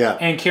Perot. Yeah.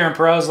 And Kieran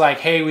Perot's like,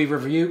 hey, we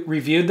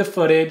reviewed the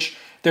footage.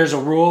 There's a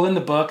rule in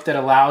the book that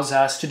allows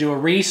us to do a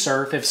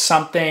resurf if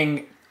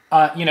something,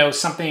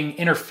 something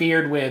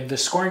interfered with the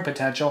scoring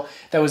potential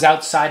that was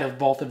outside of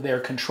both of their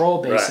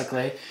control,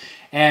 basically. Right.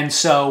 And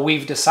so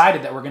we've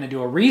decided that we're going to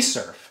do a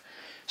resurf.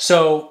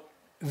 So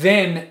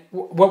then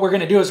what we're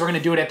going to do is we're going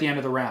to do it at the end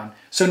of the round.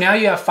 So now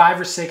you have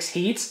 5 or 6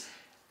 heats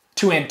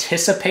to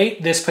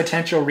anticipate this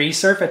potential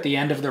resurf at the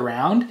end of the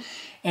round.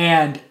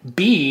 And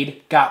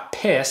Bede got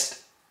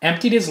pissed,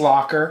 emptied his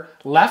locker,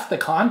 left the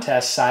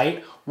contest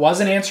site,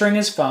 wasn't answering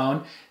his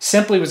phone,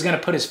 simply was going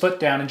to put his foot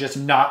down and just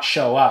not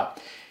show up.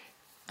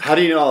 How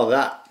do you know all of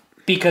that?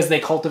 Because they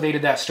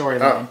cultivated that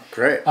storyline. Oh,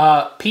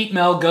 great. Pete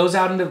Mel goes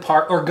out into the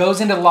park, or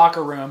goes into the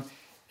locker room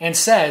and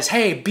says,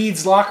 hey,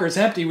 Bede's locker is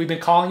empty. We've been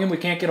calling him. We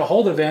can't get a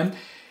hold of him.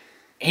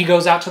 He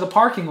goes out to the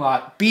parking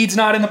lot. Bede's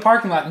not in the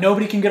parking lot.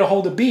 Nobody can get a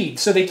hold of Bede.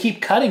 So they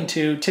keep cutting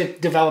to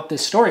develop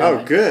this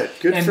storyline. Oh, good.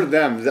 Good for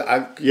them.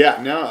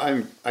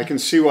 Now I can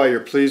see why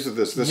you're pleased with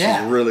this. This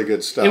is really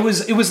good stuff.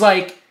 It was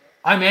like,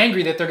 I'm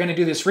angry that they're going to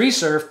do this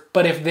resurf,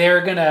 but if they're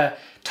going to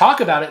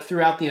talk about it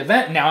throughout the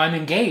event, now I'm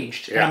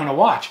engaged and I'm going to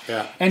watch.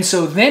 Yeah. And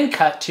so then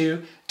cut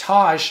to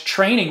Taj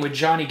training with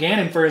Johnny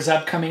Gannon for his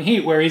upcoming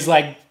heat, where he's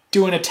like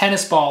doing a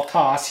tennis ball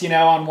toss,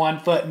 on one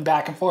foot and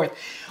back and forth.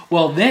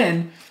 Well,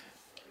 then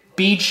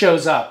Bede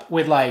shows up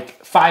with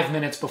like 5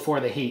 minutes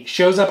before the heat.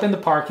 Shows up in the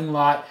parking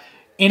lot,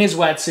 in his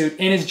wetsuit,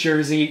 in his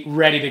jersey,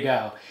 ready to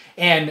go.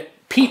 And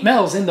Pete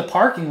Mel's in the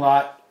parking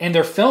lot, and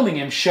they're filming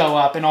him show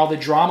up and all the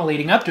drama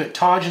leading up to it.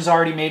 Taj has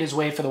already made his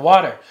way for the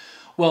water.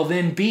 Well,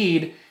 then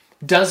Bede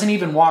doesn't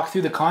even walk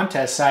through the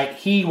contest site.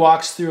 He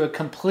walks through a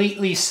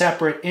completely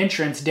separate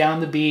entrance down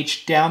the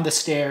beach, down the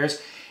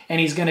stairs, and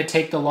he's going to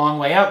take the long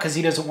way out because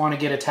he doesn't want to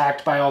get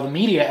attacked by all the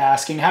media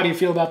asking, how do you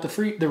feel about the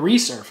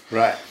resurf?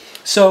 Right.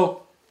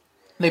 So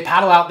they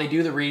paddle out, they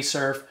do the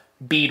resurf,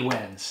 Bede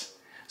wins.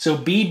 So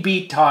Bede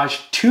beat Taj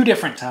 2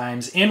 different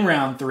times in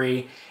round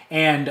 3,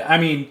 and I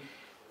mean,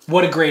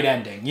 what a great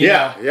ending. You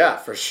know? Yeah,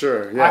 for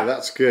sure. Yeah,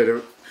 that's good.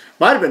 It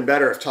might have been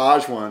better if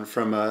Taj won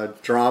from a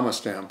drama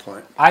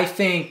standpoint. I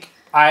think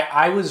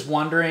I was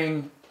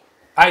wondering,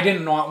 I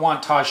didn't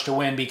want Taj to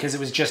win because it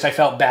was just, I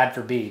felt bad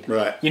for Bede.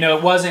 Right.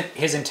 It wasn't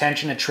his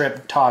intention to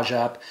trip Taj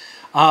up.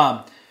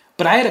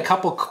 But I had a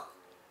couple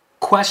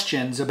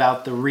questions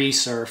about the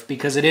resurf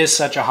because it is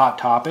such a hot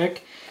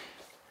topic.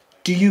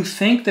 Do you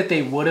think that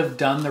they would have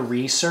done the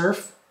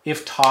resurf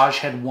if Taj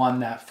had won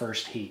that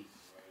first heat?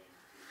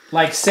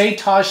 Like, say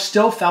Taj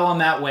still fell on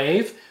that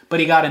wave, but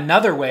he got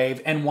another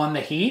wave and won the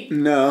heat?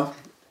 No,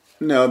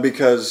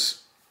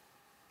 because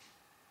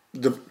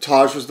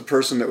Taj was the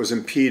person that was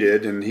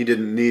impeded, and he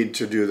didn't need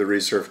to do the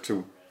resurf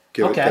to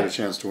get a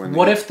chance to win.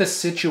 What if the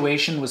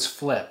situation was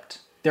flipped?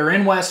 They're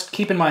in West.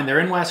 Keep in mind,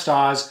 they're in West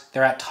Oz.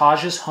 They're at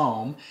Taj's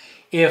home.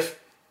 If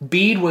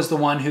Bede was the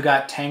one who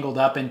got tangled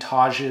up in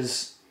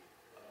Taj's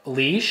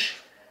leash,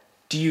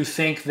 do you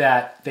think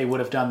that they would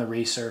have done the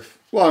resurf?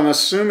 Well, I'm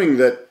assuming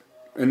that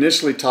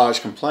initially Taj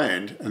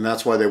complained, and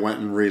that's why they went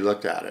and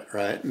re-looked at it,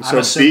 right? And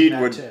so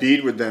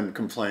Bede would then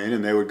complain,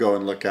 and they would go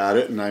and look at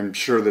it, and I'm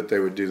sure that they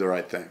would do the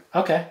right thing.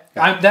 Okay,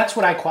 yeah. That's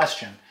what I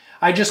question.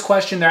 I just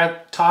question they're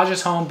at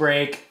Taj's home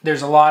break.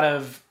 There's a lot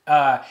of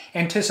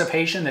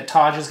anticipation that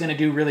Taj is going to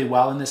do really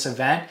well in this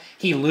event.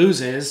 He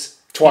loses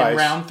twice in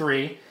round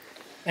 3,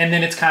 and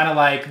then it's kind of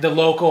like the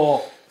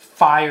local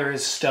fire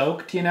is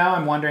stoked.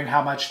 I'm wondering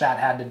how much that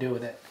had to do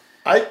with it.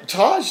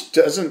 Taj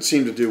doesn't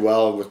seem to do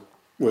well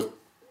with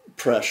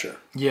pressure.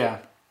 Yeah.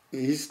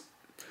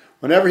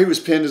 Whenever he was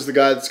pinned as the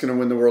guy that's going to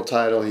win the world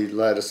title, he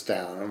let us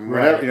down. And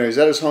whenever, he's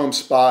at his home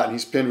spot and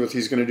he's pinned with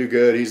he's going to do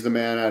good, he's the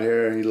man out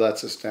here, and he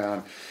lets us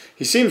down.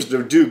 He seems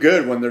to do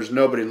good when there's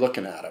nobody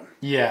looking at him.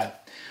 Yeah.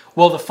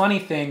 Well, the funny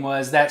thing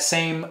was that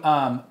same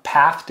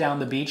path down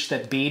the beach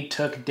that Bede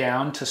took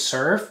down to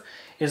surf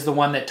is the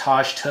one that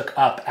Taj took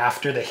up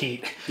after the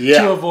heat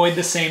to avoid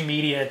the same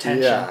media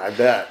attention. Yeah, I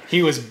bet.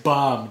 He was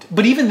bummed.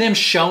 But even them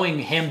showing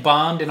him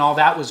bummed and all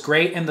that was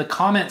great. And the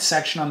comment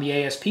section on the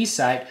ASP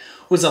site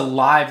was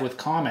alive with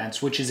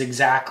comments, which is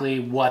exactly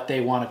what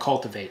they want to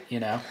cultivate,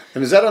 And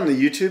is that on the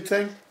YouTube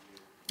thing?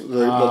 The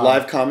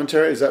live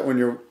commentary? Is that when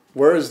you're...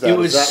 Where is that?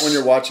 Is that when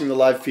you're watching the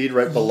live feed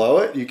right below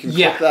it? You can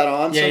click that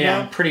on somehow? Yeah,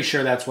 I'm pretty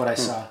sure that's what I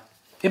saw.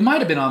 It might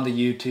have been on the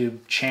YouTube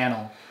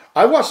channel.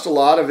 I watched a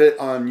lot of it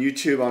on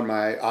YouTube on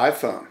my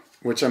iPhone,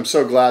 which I'm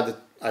so glad that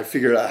I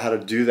figured out how to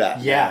do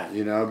that. Yeah.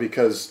 Now,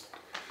 because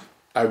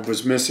I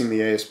was missing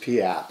the ASP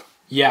app.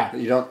 Yeah.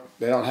 They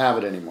don't have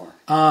it anymore.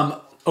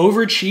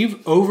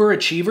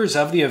 Overachievers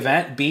of the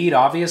event, Bede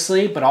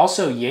obviously, but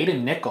also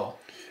Yaden Nickel.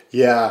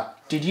 Yeah.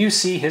 Did you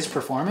see his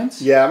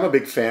performance? Yeah, I'm a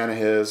big fan of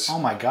his. Oh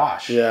my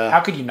gosh. Yeah.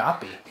 How could you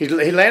not be? He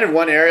landed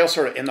one aerial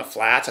sort of in the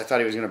flats. I thought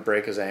he was going to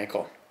break his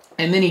ankle.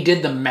 And then he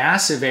did the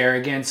massive air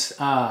against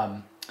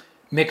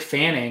Mick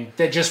Fanning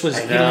that just was,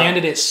 he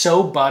landed it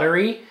so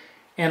buttery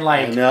and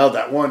like... I know,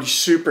 that one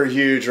super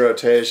huge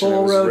rotation. Full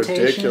it was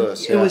rotation.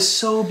 Ridiculous. It was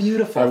so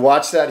beautiful. I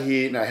watched that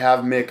heat and I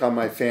have Mick on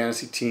my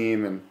fantasy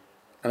team and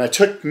I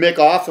took Mick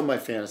off of my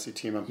fantasy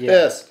team. I'm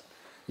pissed.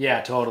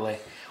 Yeah, totally.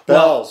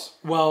 Bells.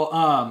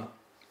 Well,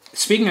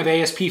 speaking of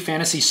ASP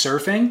Fantasy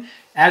Surfing,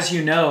 as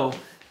you know,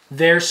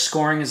 their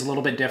scoring is a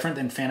little bit different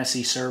than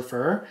Fantasy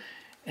Surfer.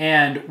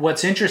 And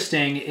what's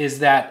interesting is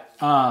that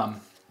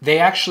they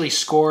actually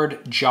scored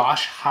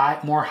Josh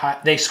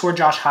They scored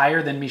Josh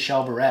higher than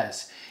Michel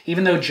Perez.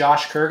 Even though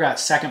Josh Kerr got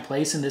second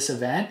place in this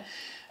event,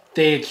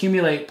 they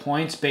accumulate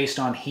points based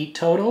on heat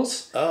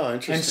totals. Oh,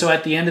 interesting. And so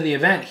at the end of the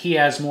event, he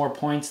has more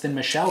points than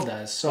Michel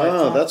does.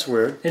 So that's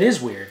weird. It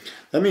is weird.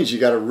 That means you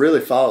got to really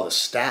follow the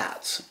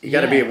stats. You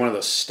got to be one of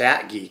those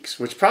stat geeks,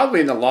 which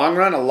probably in the long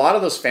run, a lot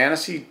of those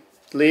fantasy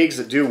leagues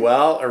that do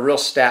well are real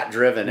stat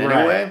driven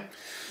anyway. Right.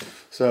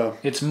 So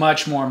it's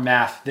much more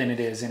math than it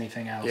is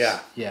anything else.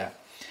 Yeah.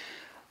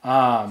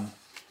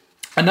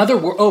 One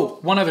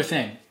other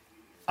thing.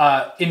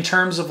 In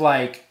terms of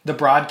like the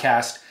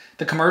broadcast,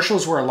 the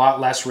commercials were a lot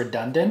less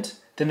redundant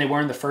than they were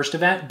in the first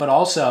event, but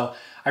also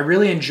I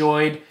really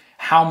enjoyed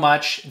how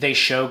much they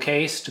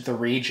showcased the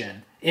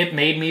region. It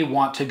made me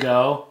want to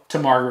go to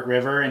Margaret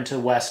River and to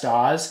West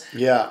Oz.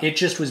 Yeah. It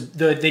just was,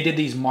 they did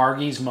these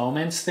Margie's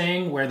Moments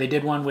thing where they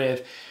did one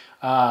with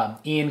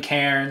Ian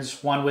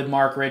Cairns, one with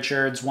Mark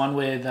Richards, one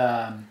with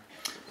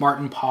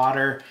Martin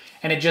Potter.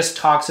 And it just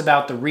talks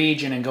about the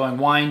region and going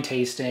wine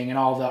tasting and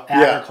all the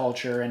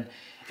agriculture. And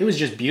it was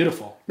just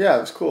beautiful. Yeah,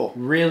 it was cool.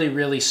 Really,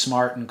 really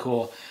smart and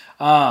cool.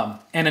 And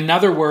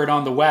another word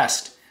on the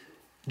West,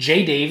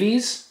 Jay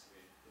Davies,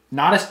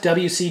 not a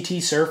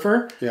WCT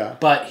surfer,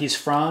 but he's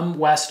from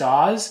West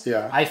Oz.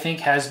 Yeah. I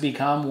think has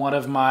become one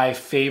of my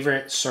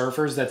favorite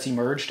surfers that's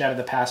emerged out of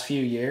the past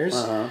few years.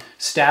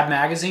 Stab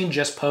Magazine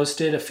just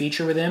posted a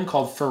feature with him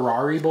called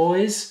Ferrari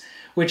Boys,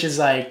 which is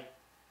like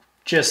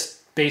just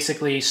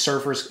basically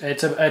surfers.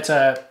 It's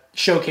a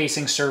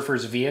showcasing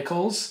surfers'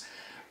 vehicles,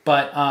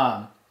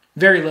 but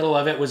very little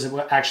of it was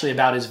actually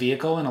about his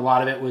vehicle, and a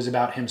lot of it was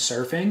about him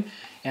surfing.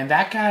 And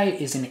that guy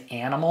is an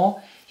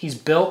animal. He's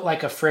built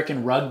like a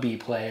frickin' rugby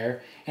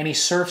player, and he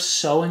surfs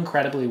so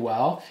incredibly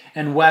well.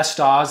 And West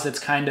Oz, that's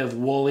kind of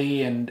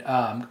woolly and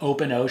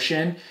open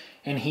ocean,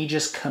 and he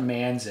just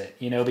commands it,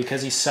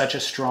 because he's such a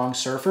strong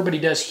surfer, but he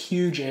does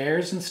huge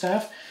airs and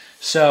stuff.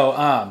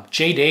 So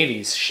Jay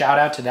Davies, shout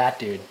out to that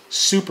dude.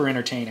 Super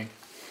entertaining.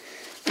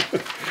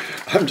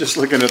 I'm just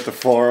looking at the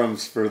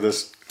forums for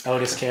this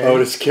Otis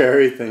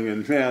Carey thing,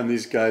 and man,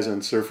 these guys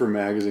on Surfer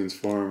Magazine's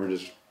forum are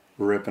just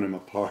ripping him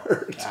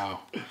apart.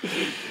 Wow.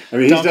 I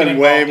mean, he's done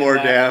way more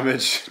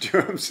damage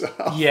to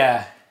himself.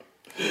 Yeah.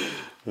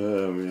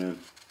 Oh, man.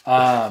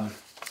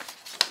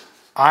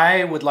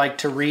 I would like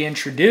to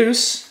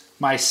reintroduce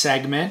my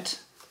segment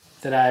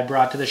that I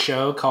brought to the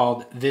show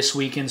called This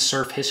Week in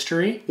Surf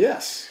History.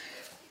 Yes.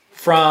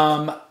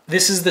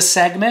 This is the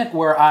segment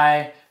where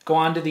I go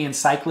on to the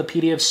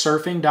encyclopedia of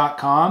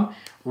surfing.com,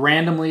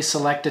 randomly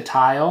select a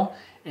tile,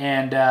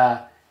 and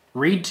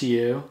read to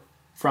you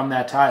from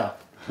that tile.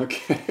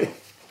 Okay.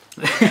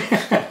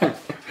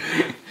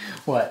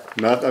 What?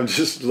 I'm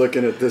just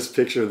looking at this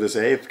picture of this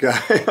ape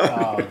guy.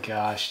 Oh,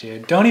 gosh,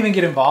 dude. Don't even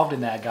get involved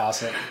in that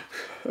gossip.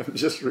 I'm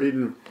just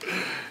reading.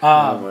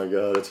 Oh, my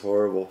God. It's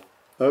horrible.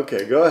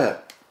 Okay, go ahead.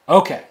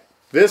 Okay.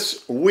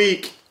 This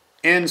week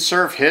in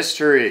surf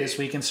history. This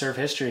week in surf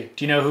history.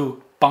 Do you know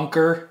who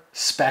Bunker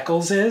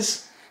Speckles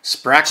is?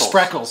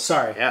 Spreckles.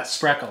 Sorry. Yes.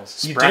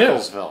 Spreckles. You do?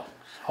 Sprecklesville.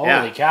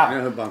 Holy cow. I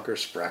know who Bunker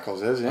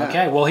Spreckles is, yeah.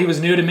 Okay, well, he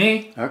was new to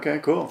me. Okay,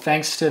 cool.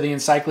 Thanks to the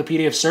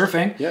Encyclopedia of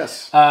Surfing.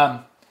 Yes.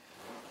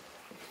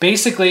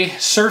 Basically,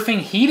 surfing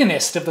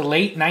hedonist of the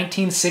late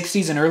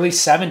 1960s and early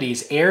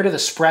 70s, heir to the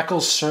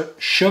Spreckles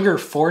sugar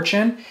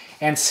fortune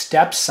and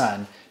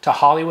stepson to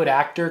Hollywood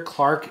actor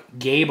Clark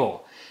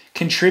Gable.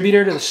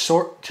 Contributor to the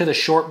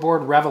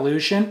shortboard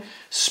revolution,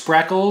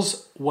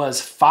 Spreckles was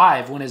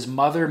 5 when his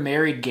mother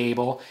married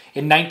Gable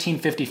in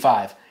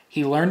 1955.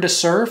 He learned to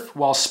surf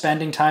while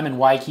spending time in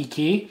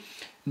Waikiki,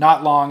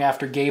 not long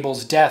after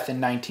Gable's death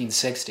in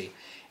 1960.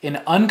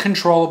 An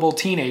uncontrollable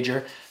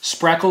teenager,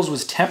 Spreckles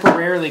was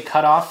temporarily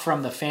cut off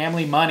from the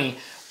family money,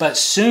 but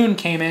soon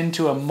came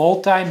into a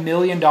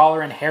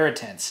multi-million-dollar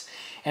inheritance,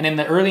 and in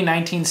the early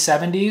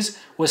 1970s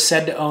was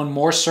said to own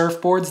more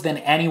surfboards than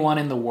anyone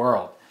in the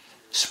world.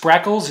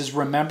 Spreckles is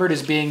remembered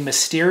as being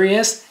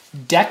mysterious,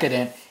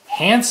 decadent,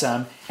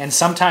 handsome, and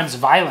sometimes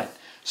violent.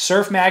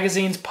 Surf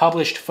magazines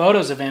published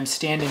photos of him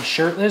standing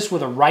shirtless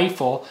with a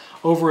rifle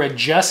over a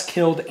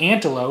just-killed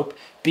antelope,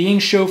 being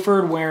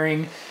chauffeured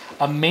wearing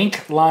a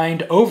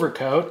mink-lined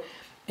overcoat,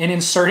 and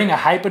inserting a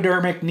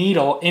hypodermic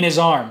needle in his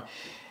arm.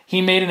 He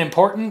made an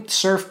important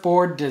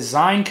surfboard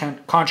design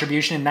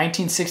contribution in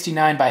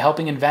 1969 by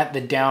helping invent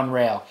the down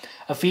rail,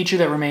 a feature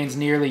that remains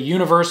nearly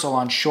universal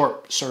on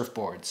short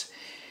surfboards.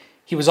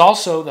 He was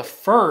also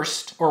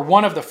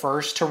one of the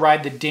first, to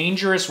ride the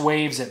dangerous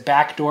waves at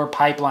Backdoor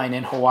Pipeline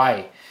in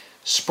Hawaii.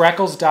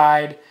 Spreckles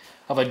died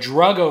of a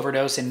drug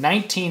overdose in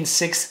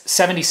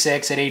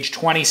 1976 at age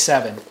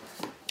 27.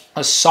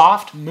 A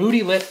soft,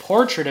 moody-lit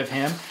portrait of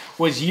him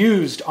was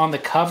used on the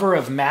cover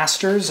of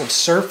Masters of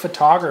Surf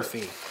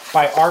Photography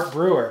by Art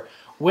Brewer,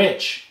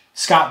 which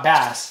Scott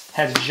Bass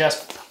has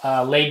just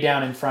laid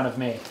down in front of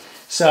me.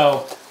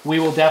 So we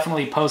will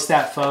definitely post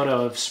that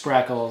photo of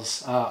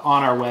Spreckles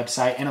on our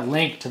website and a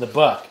link to the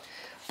book.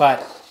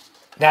 But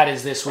that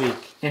is this week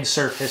in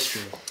surf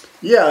history.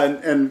 Yeah,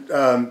 and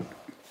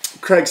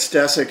Craig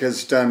Stesick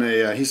has done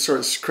Craig's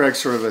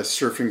sort of a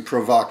surfing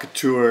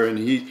provocateur, and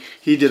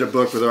he did a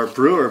book with Art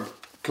Brewer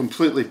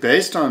completely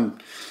based on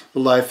the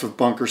life of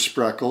Bunker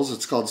Spreckles.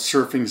 It's called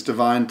Surfing's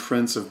Divine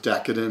Prince of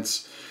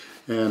Decadence,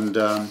 and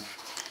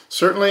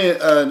certainly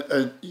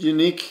a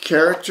unique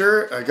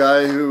character, a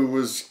guy who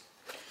was,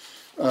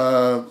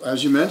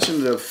 as you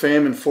mentioned, of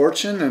fame and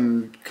fortune,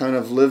 and kind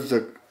of lived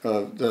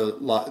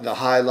the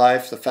high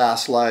life, the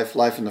fast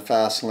life in the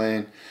fast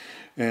lane.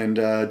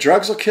 And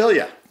drugs will kill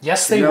you.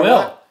 Yes, they will.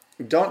 What?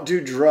 Don't do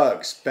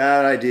drugs.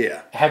 Bad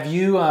idea. Have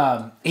you?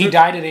 He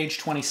died at age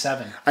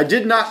 27. I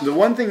did not. The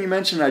one thing you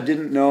mentioned I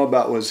didn't know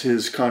about was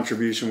his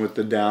contribution with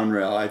the down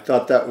rail. I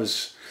thought that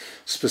was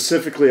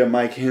specifically a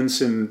Mike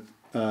Hinson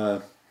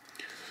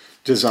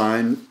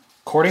design.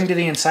 According to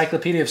the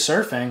Encyclopedia of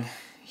Surfing,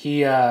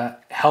 he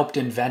helped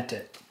invent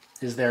it,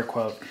 is their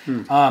quote.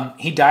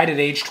 He died at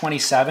age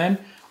 27.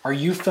 Are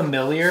you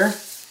familiar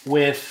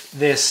with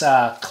this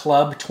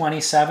Club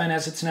 27,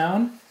 as it's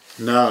known?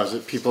 No, is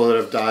it people that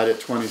have died at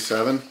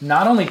 27?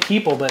 Not only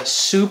people, but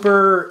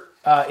super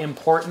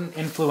important,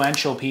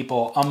 influential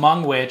people,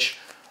 among which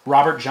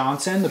Robert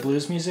Johnson, the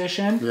blues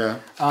musician,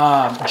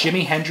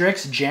 Jimi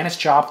Hendrix, Janis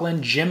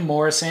Joplin, Jim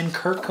Morrison,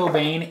 Kurt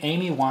Cobain,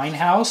 Amy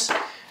Winehouse,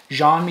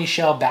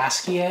 Jean-Michel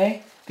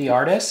Basquiat, the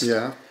artist.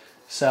 Yeah.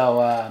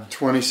 So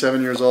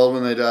 27 years old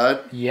when they died?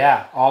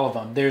 Yeah, all of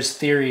them. There's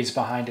theories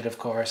behind it, of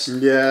course.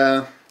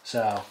 Yeah.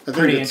 So I think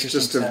pretty it's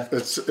interesting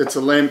just stuff. it's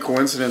a lame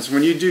coincidence.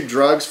 When you do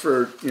drugs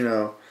for,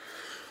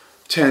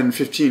 10,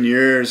 15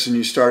 years and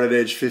you start at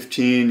age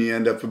 15, you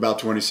end up about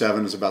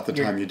 27 is about the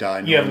time you die.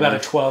 You have about a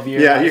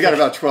 12-year Yeah, life. you got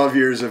about 12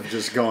 years of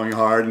just going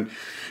hard, and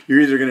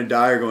you're either going to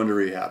die or go into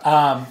rehab.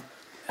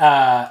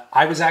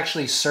 I was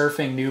actually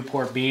surfing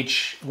Newport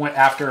Beach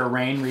after a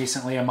rain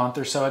recently, a month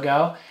or so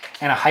ago,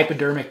 and a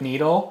hypodermic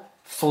needle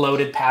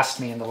floated past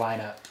me in the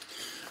lineup.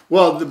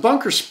 Well, the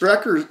Bunker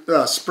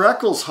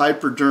Spreckles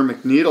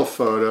hypodermic needle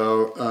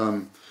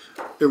photo,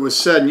 it was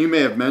said, and you may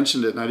have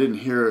mentioned it, and I didn't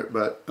hear it,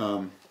 but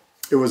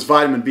it was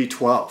vitamin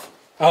B12.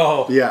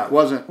 Oh. Yeah, it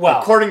wasn't.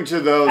 Well, according to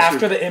those.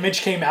 After the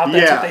image came out,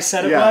 that's what they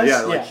said it was?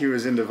 Yeah, like he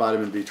was into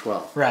vitamin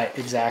B12. Right,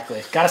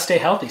 exactly. Got to stay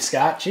healthy,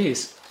 Scott.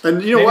 Jeez.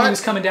 And you know Maybe what? he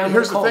was coming down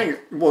Here's with a the thing.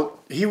 Well,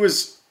 he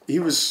was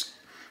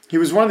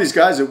one of these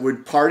guys that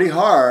would party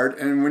hard,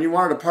 and when you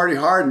wanted to party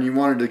hard and you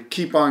wanted to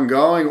keep on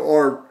going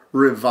or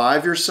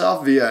revive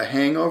yourself via a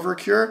hangover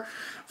cure,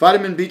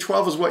 vitamin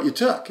B12 is what you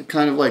took. It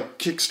kind of like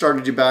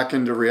kick-started you back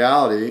into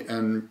reality.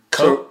 And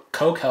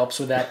Coke helps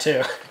with that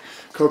too.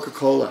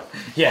 Coca-Cola.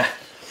 Yeah.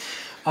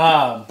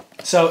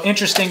 So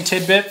interesting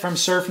tidbit from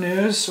Surf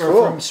News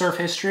or from Surf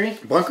History.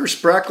 Bunker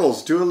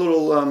Spreckles. Do a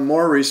little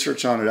more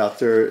research on it out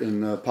there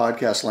in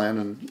podcast land,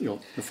 and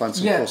you'll find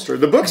some cool stories.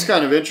 The book's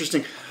kind of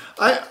interesting.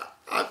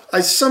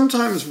 I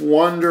sometimes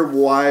wonder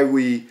why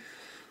we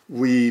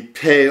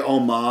pay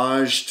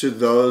homage to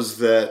those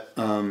that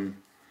I'm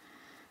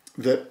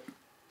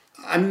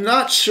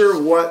not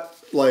sure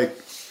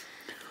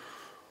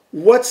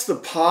what's the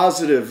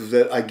positive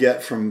that I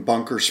get from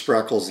Bunker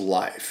Spreckles'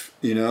 life.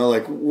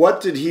 Like what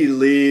did he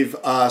leave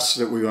us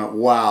that we went,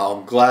 wow,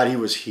 I'm glad he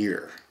was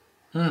here.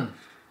 And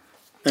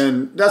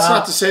that's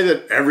not to say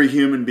that every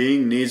human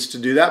being needs to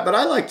do that, but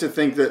I like to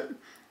think that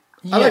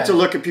I like to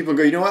look at people and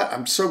go, you know what?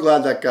 I'm so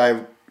glad that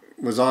guy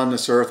was on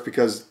this earth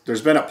because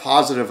there's been a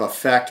positive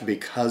effect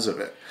because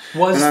of it.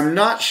 And I'm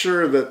not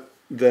sure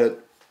that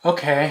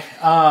Okay.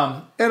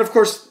 And of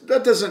course,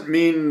 that doesn't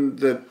mean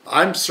that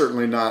I'm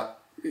certainly not.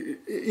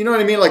 You know what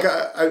I mean? Like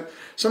I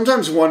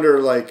sometimes wonder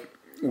like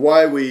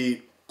why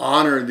we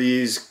honor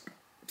these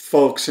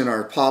folks in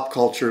our pop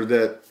culture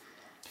that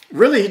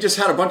really he just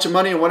had a bunch of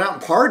money and went out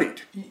and partied.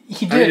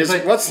 He did.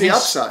 But what's the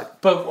upside?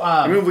 But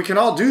I mean, we can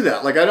all do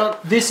that. Like I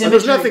don't.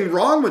 There's nothing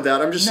wrong with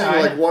that. I'm just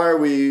saying, like, why are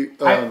we?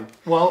 I've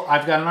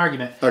got an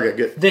argument. Okay,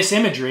 good. This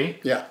imagery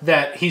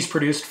that he's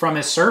produced from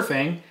his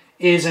surfing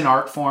is an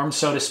art form,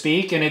 so to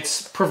speak, and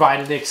it's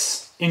provided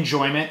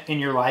enjoyment in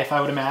your life, I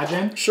would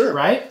imagine. Sure.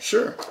 Right?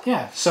 Sure.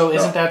 Yeah. So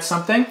isn't that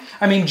something?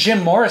 I mean,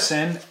 Jim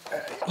Morrison,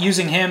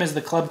 using him as the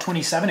Club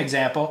 27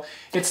 example,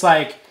 it's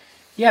like,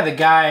 yeah, the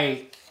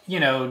guy,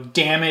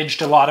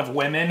 damaged a lot of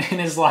women in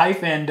his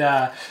life and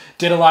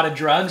did a lot of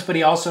drugs, but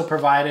he also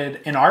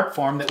provided an art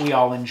form that we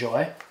all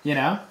enjoy,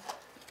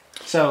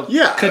 So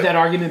could that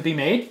argument be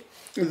made?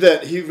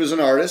 That he was an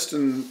artist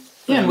and...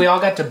 Yeah, and we all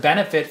got to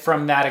benefit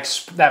from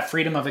that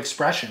freedom of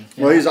expression.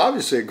 Well, he's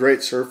obviously a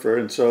great surfer,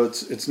 and so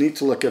it's neat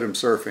to look at him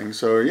surfing.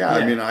 So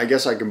I mean, I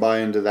guess I can buy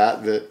into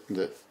that.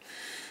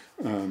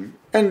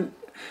 And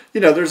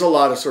there's a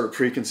lot of sort of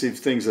preconceived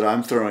things that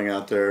I'm throwing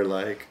out there,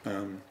 like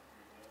a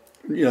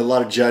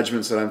lot of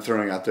judgments that I'm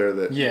throwing out there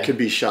that could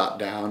be shot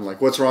down.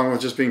 Like, what's wrong with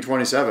just being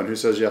 27? Who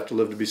says you have to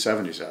live to be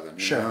 77?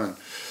 Sure.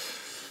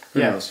 Who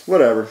knows?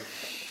 Whatever.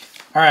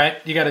 All right,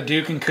 you got a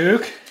Duke and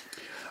Kook?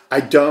 I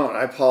don't.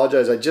 I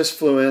apologize. I just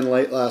flew in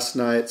late last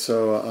night,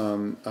 so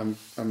I'm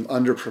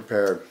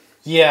underprepared.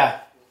 Yeah.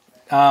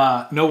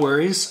 No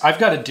worries. I've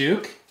got a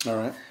Duke. All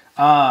right.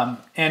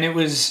 And it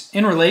was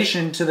in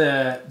relation to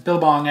the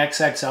Billabong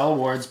XXL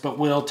Awards, but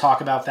we'll talk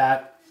about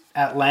that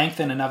at length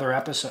in another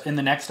episode, in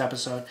the next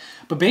episode.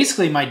 But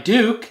basically, my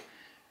Duke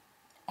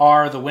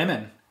are the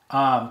women.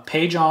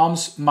 Paige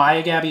Alms,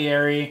 Maya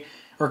Gabbiera,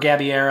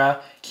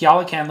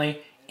 Kiala Kenley,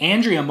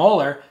 Andrea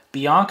Moeller,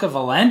 Bianca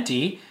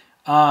Valenti.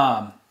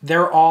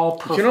 They're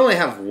all... You can only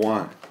have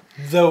one.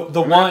 The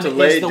one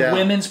is the down.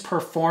 Women's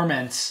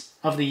Performance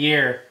of the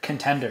Year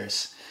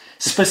contenders.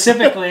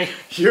 Specifically...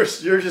 You're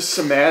just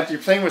semantic. You're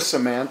playing with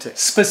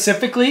semantics.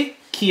 Specifically,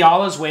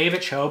 Kiala's wave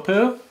at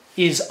Chopu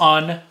is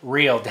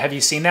unreal. Have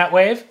you seen that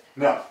wave?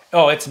 No.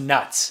 Oh, it's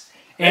nuts.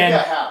 And I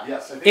have,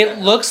 yes. it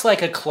looks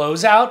like a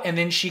closeout, and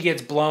then she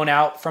gets blown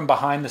out from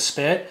behind the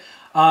spit.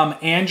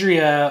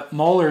 Andrea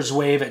Moeller's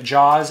wave at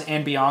Jaws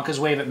and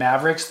Bianca's wave at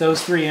Mavericks,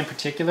 those three in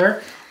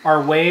particular,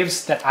 are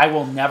waves that I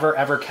will never,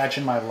 ever catch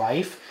in my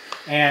life.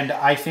 And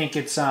I think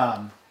it's,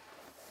 I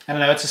don't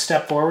know, it's a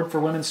step forward for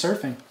women's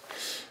surfing.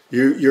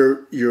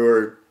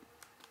 You're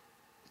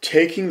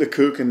taking the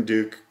Kook and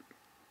Duke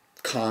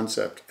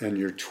concept and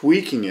you're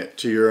tweaking it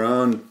to your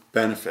own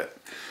benefit.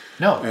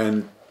 No.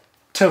 And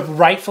to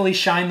rightfully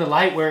shine the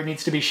light where it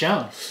needs to be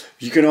shown.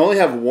 You can only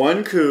have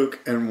one Kook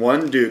and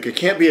one Duke. It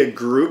can't be a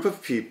group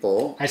of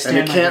people. I stand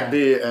and it my can't ground.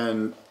 be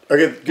an...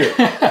 Okay, good.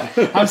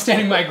 I'm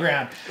standing my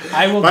ground.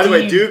 I will. By the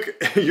way, Duke,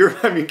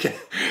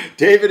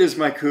 David is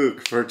my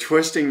kook for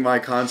twisting my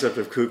concept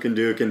of Kook and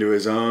Duke into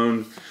his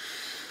own.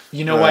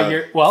 You know why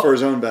you're for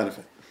his own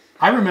benefit.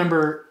 I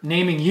remember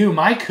naming you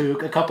my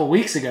kook a couple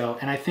weeks ago,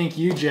 and I think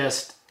you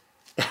just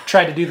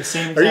tried to do the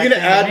same. Are you going to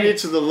add me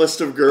to the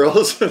list of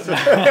girls?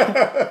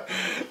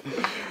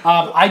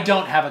 I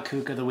don't have a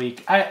kook of the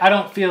week. I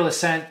don't feel a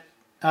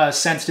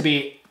sense to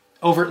be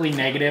overtly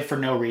negative for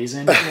no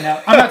reason. You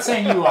know, I'm not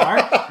saying you are.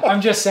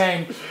 I'm just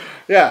saying.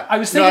 Yeah, I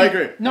was thinking. No, I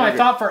agree. No, I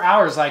thought for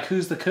hours like,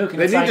 who's the kook?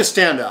 And they need to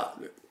stand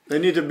out. They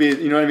need to be.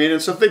 You know what I mean?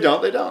 And so if they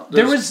don't, they don't.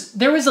 There was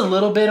a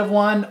little bit of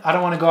one. I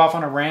don't want to go off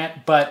on a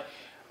rant, but.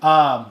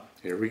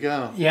 Here we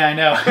go. Yeah, I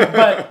know.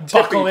 But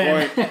buckle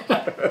in.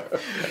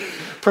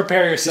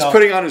 Prepare yourself. He's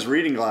putting on his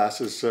reading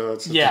glasses, so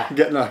it's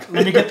getting ugly.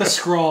 Let me get the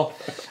scroll.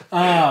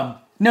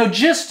 No,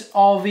 just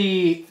all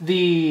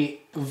the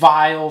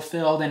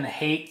vile-filled and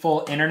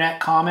hateful internet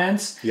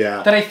comments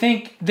that I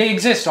think they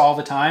exist all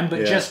the time,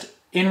 but just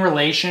in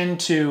relation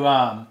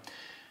to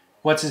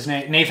what's his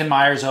name, Nathan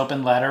Meyer's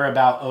open letter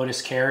about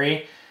Otis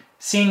Carey,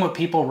 seeing what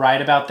people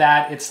write about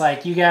that, it's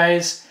like you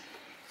guys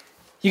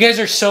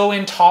are so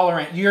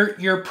intolerant.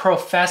 You're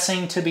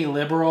professing to be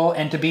liberal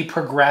and to be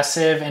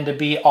progressive and to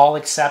be all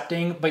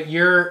accepting, but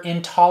your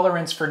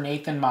intolerance for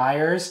Nathan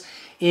Myers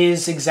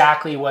is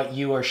exactly what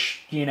you are,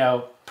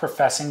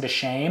 professing to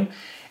shame.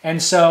 And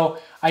so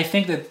I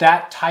think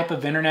that type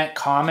of internet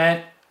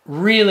comment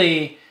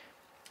really,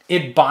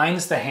 it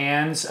binds the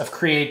hands of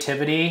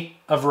creativity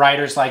of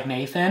writers like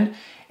Nathan,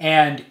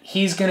 and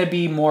he's going to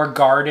be more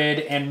guarded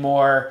and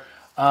more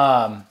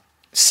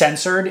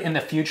censored in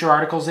the future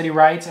articles that he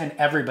writes, and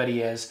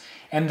everybody is.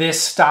 And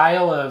this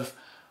style of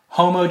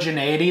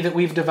homogeneity that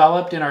we've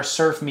developed in our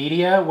surf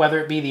media, whether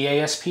it be the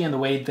ASP and the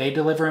way they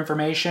deliver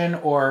information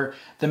or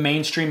the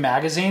mainstream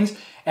magazines,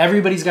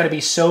 everybody's got to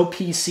be so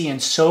PC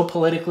and so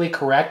politically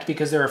correct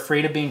because they're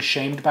afraid of being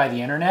shamed by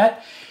the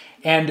internet.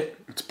 And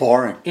it's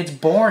boring. It's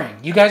boring.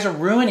 You guys are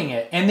ruining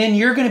it. And then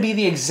you're going to be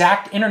the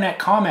exact internet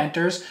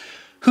commenters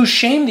who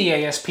shame the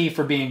ASP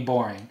for being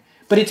boring.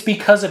 But it's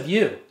because of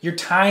you. You're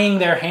tying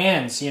their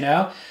hands,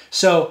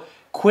 So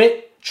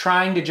quit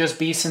trying to just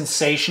be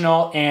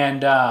sensational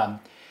and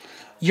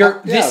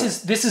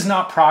this is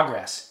not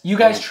progress. You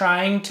guys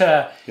trying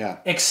to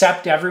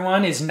accept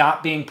everyone is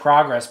not being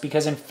progress,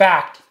 because in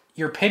fact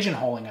you're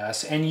pigeonholing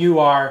us and you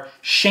are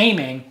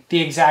shaming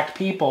the exact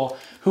people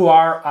who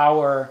are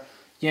our,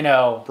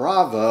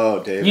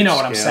 Bravo, David. You know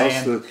what I'm Scales.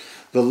 saying.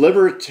 The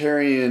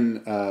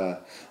libertarian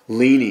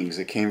leanings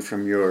that came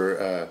from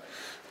your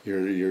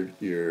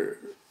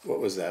what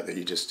was that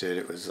you just did?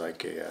 It was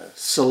like a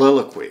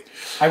soliloquy.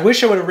 I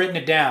wish I would have written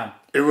it down.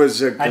 It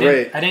was a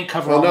great. I didn't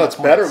cover. Well, all no, my it's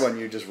points. better when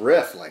you just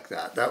riff like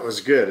that. That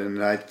was good,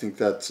 and I think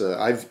that's.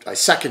 I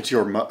second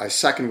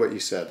what you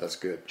said. That's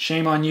good.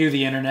 Shame on you,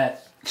 the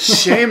internet.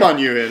 Shame on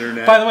you,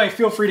 internet. By the way,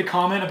 feel free to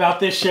comment about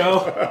this show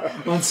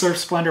on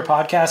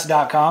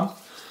surfsplendorpodcast.com.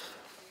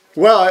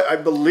 Well, I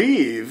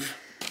believe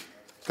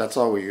that's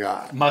all we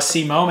got. Must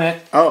see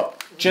moment. Oh.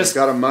 Just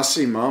got a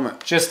must-see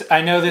moment.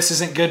 I know this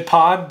isn't good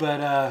pod,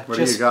 but what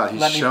do you got?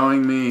 He's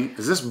showing me.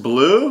 Is this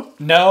blue?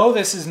 No,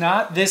 this is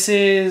not. This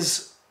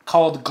is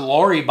called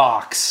Glory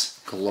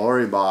Box.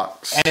 Glory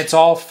Box. And it's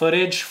all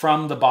footage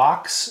from the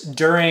box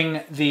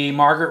during the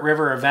Margaret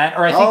River event.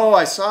 Or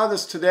I saw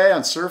this today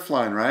on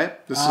Surfline,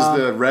 right? This is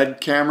the red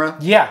camera?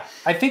 Yeah.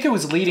 I think it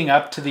was leading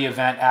up to the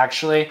event,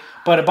 actually.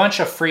 But a bunch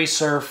of free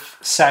surf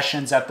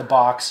sessions at the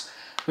box.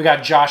 We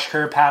got Josh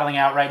Kerr paddling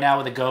out right now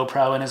with a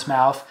GoPro in his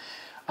mouth.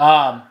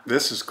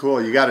 This is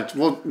cool. You got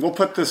to. We'll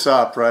put this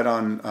up right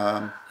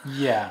on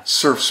Yeah.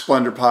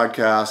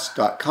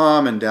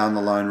 surfsplendorpodcast.com and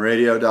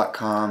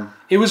downthelineradio.com.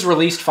 It was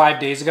released 5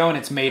 days ago and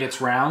it's made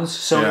its rounds.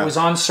 So Yeah. it was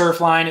on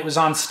Surfline. It was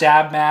on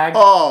Stab Mag.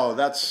 Oh,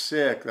 that's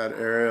sick. That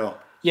aerial.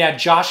 Yeah,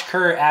 Josh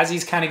Kerr, as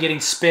he's kind of getting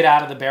spit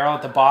out of the barrel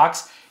at the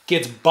box,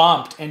 gets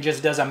bumped and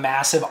just does a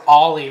massive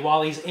ollie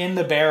while he's in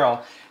the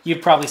barrel.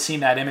 You've probably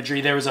seen that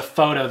imagery. There was a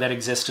photo that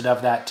existed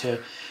of that too.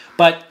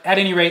 But at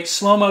any rate,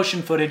 slow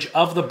motion footage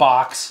of the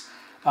box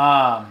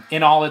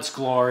in all its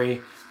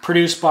glory,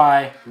 produced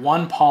by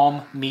One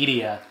Palm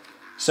Media.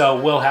 So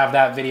we'll have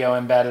that video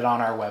embedded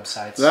on our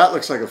websites. That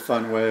looks like a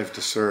fun wave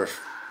to surf.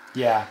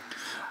 Yeah.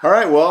 All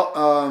right, well,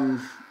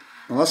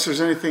 unless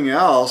there's anything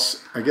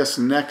else, I guess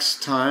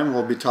next time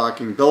we'll be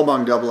talking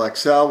Billabong Double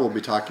XL. We'll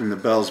be talking the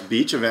Bells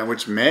Beach event,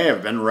 which may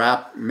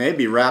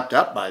be wrapped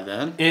up by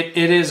then. It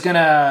is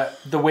the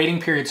waiting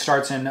period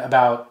starts in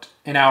about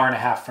an hour and a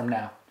half from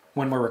now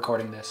when we're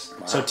recording this.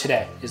 Wow. So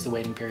today is the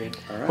waiting period.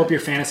 Right. Hope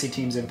your fantasy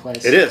team's in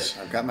place. It is.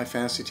 I've got my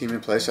fantasy team in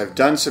place. I've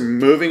done some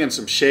moving and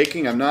some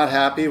shaking. I'm not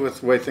happy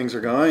with the way things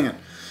are going. And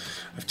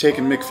I've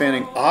taken Mick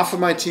Fanning off of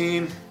my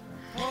team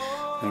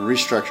and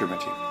restructured my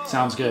team.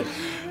 Sounds good.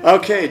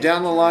 Okay,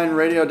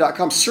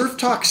 downthelineradio.com.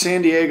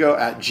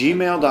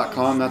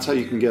 surftalksandiego@gmail.com. That's how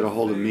you can get a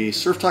hold of me.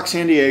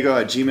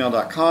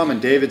 surftalksandiego@gmail.com.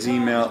 And David's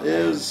email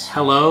is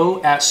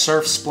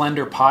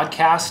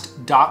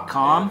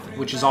hello@surfsplendorpodcast.com,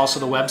 which is also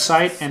the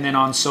website. And then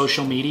on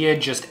social media,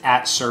 just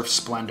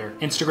 @surfsplendor.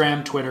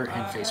 Instagram, Twitter,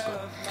 and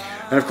Facebook.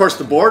 And of course,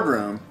 the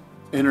Boardroom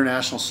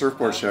International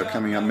Surfboard Show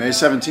coming up May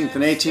 17th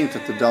and 18th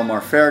at the Del Mar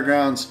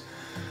Fairgrounds.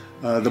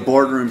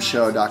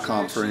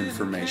 Theboardroomshow.com for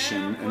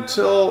information.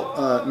 Until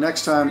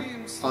next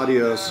time,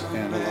 adios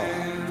and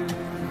aloha.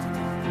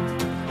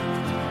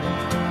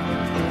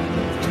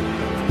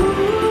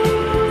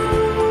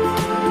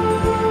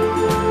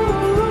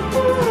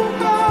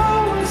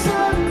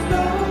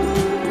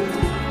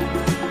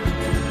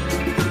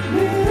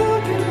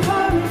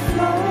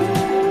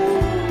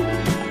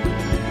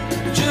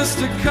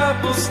 Just a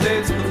couple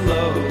states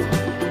below.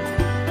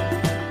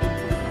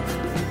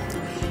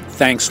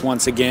 Thanks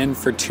once again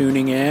for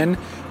tuning in.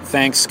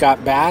 Thanks,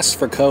 Scott Bass,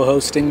 for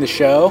co-hosting the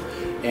show.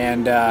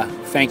 And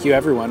thank you,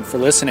 everyone, for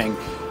listening.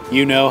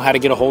 You know how to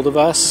get a hold of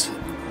us.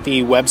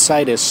 The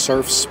website is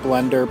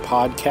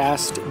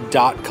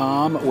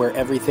surfsplendorpodcast.com, where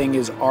everything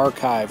is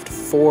archived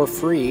for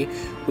free.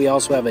 We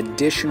also have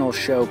additional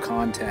show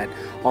content,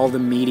 all the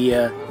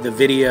media, the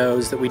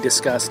videos that we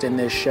discussed in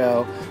this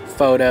show,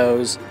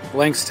 photos,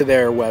 links to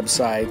their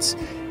websites,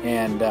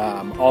 and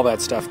all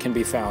that stuff can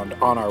be found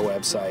on our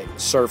website,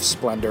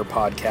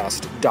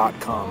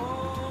 surfsplendorpodcast.com.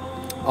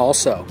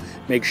 Also,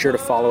 make sure to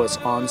follow us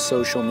on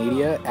social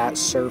media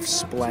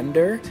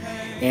 @surfsplendor.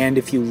 And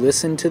if you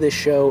listen to the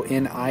show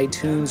in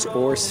iTunes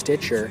or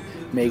Stitcher,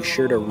 make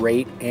sure to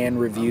rate and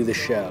review the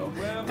show.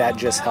 That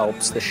just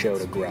helps the show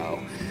to grow.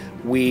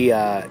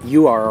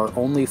 You are our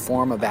only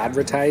form of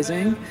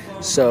advertising,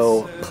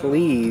 so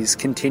please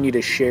continue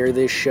to share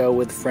this show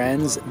with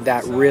friends.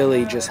 That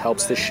really just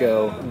helps the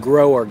show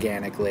grow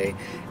organically,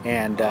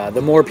 and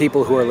the more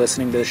people who are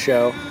listening to the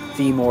show,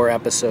 the more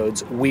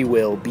episodes we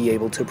will be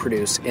able to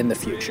produce in the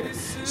future.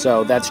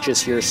 So that's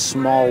just your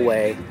small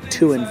way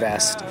to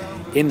invest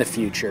in the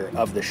future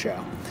of the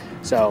show.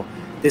 So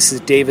this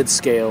is David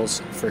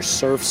Scales for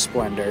Surf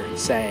Splendor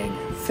saying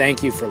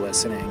thank you for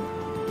listening.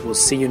 We'll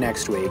see you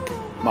next week.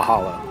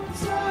 Mahalo.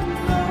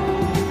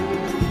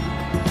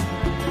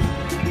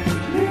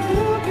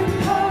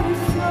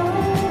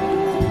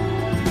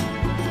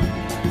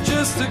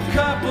 Just a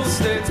couple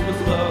states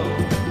below.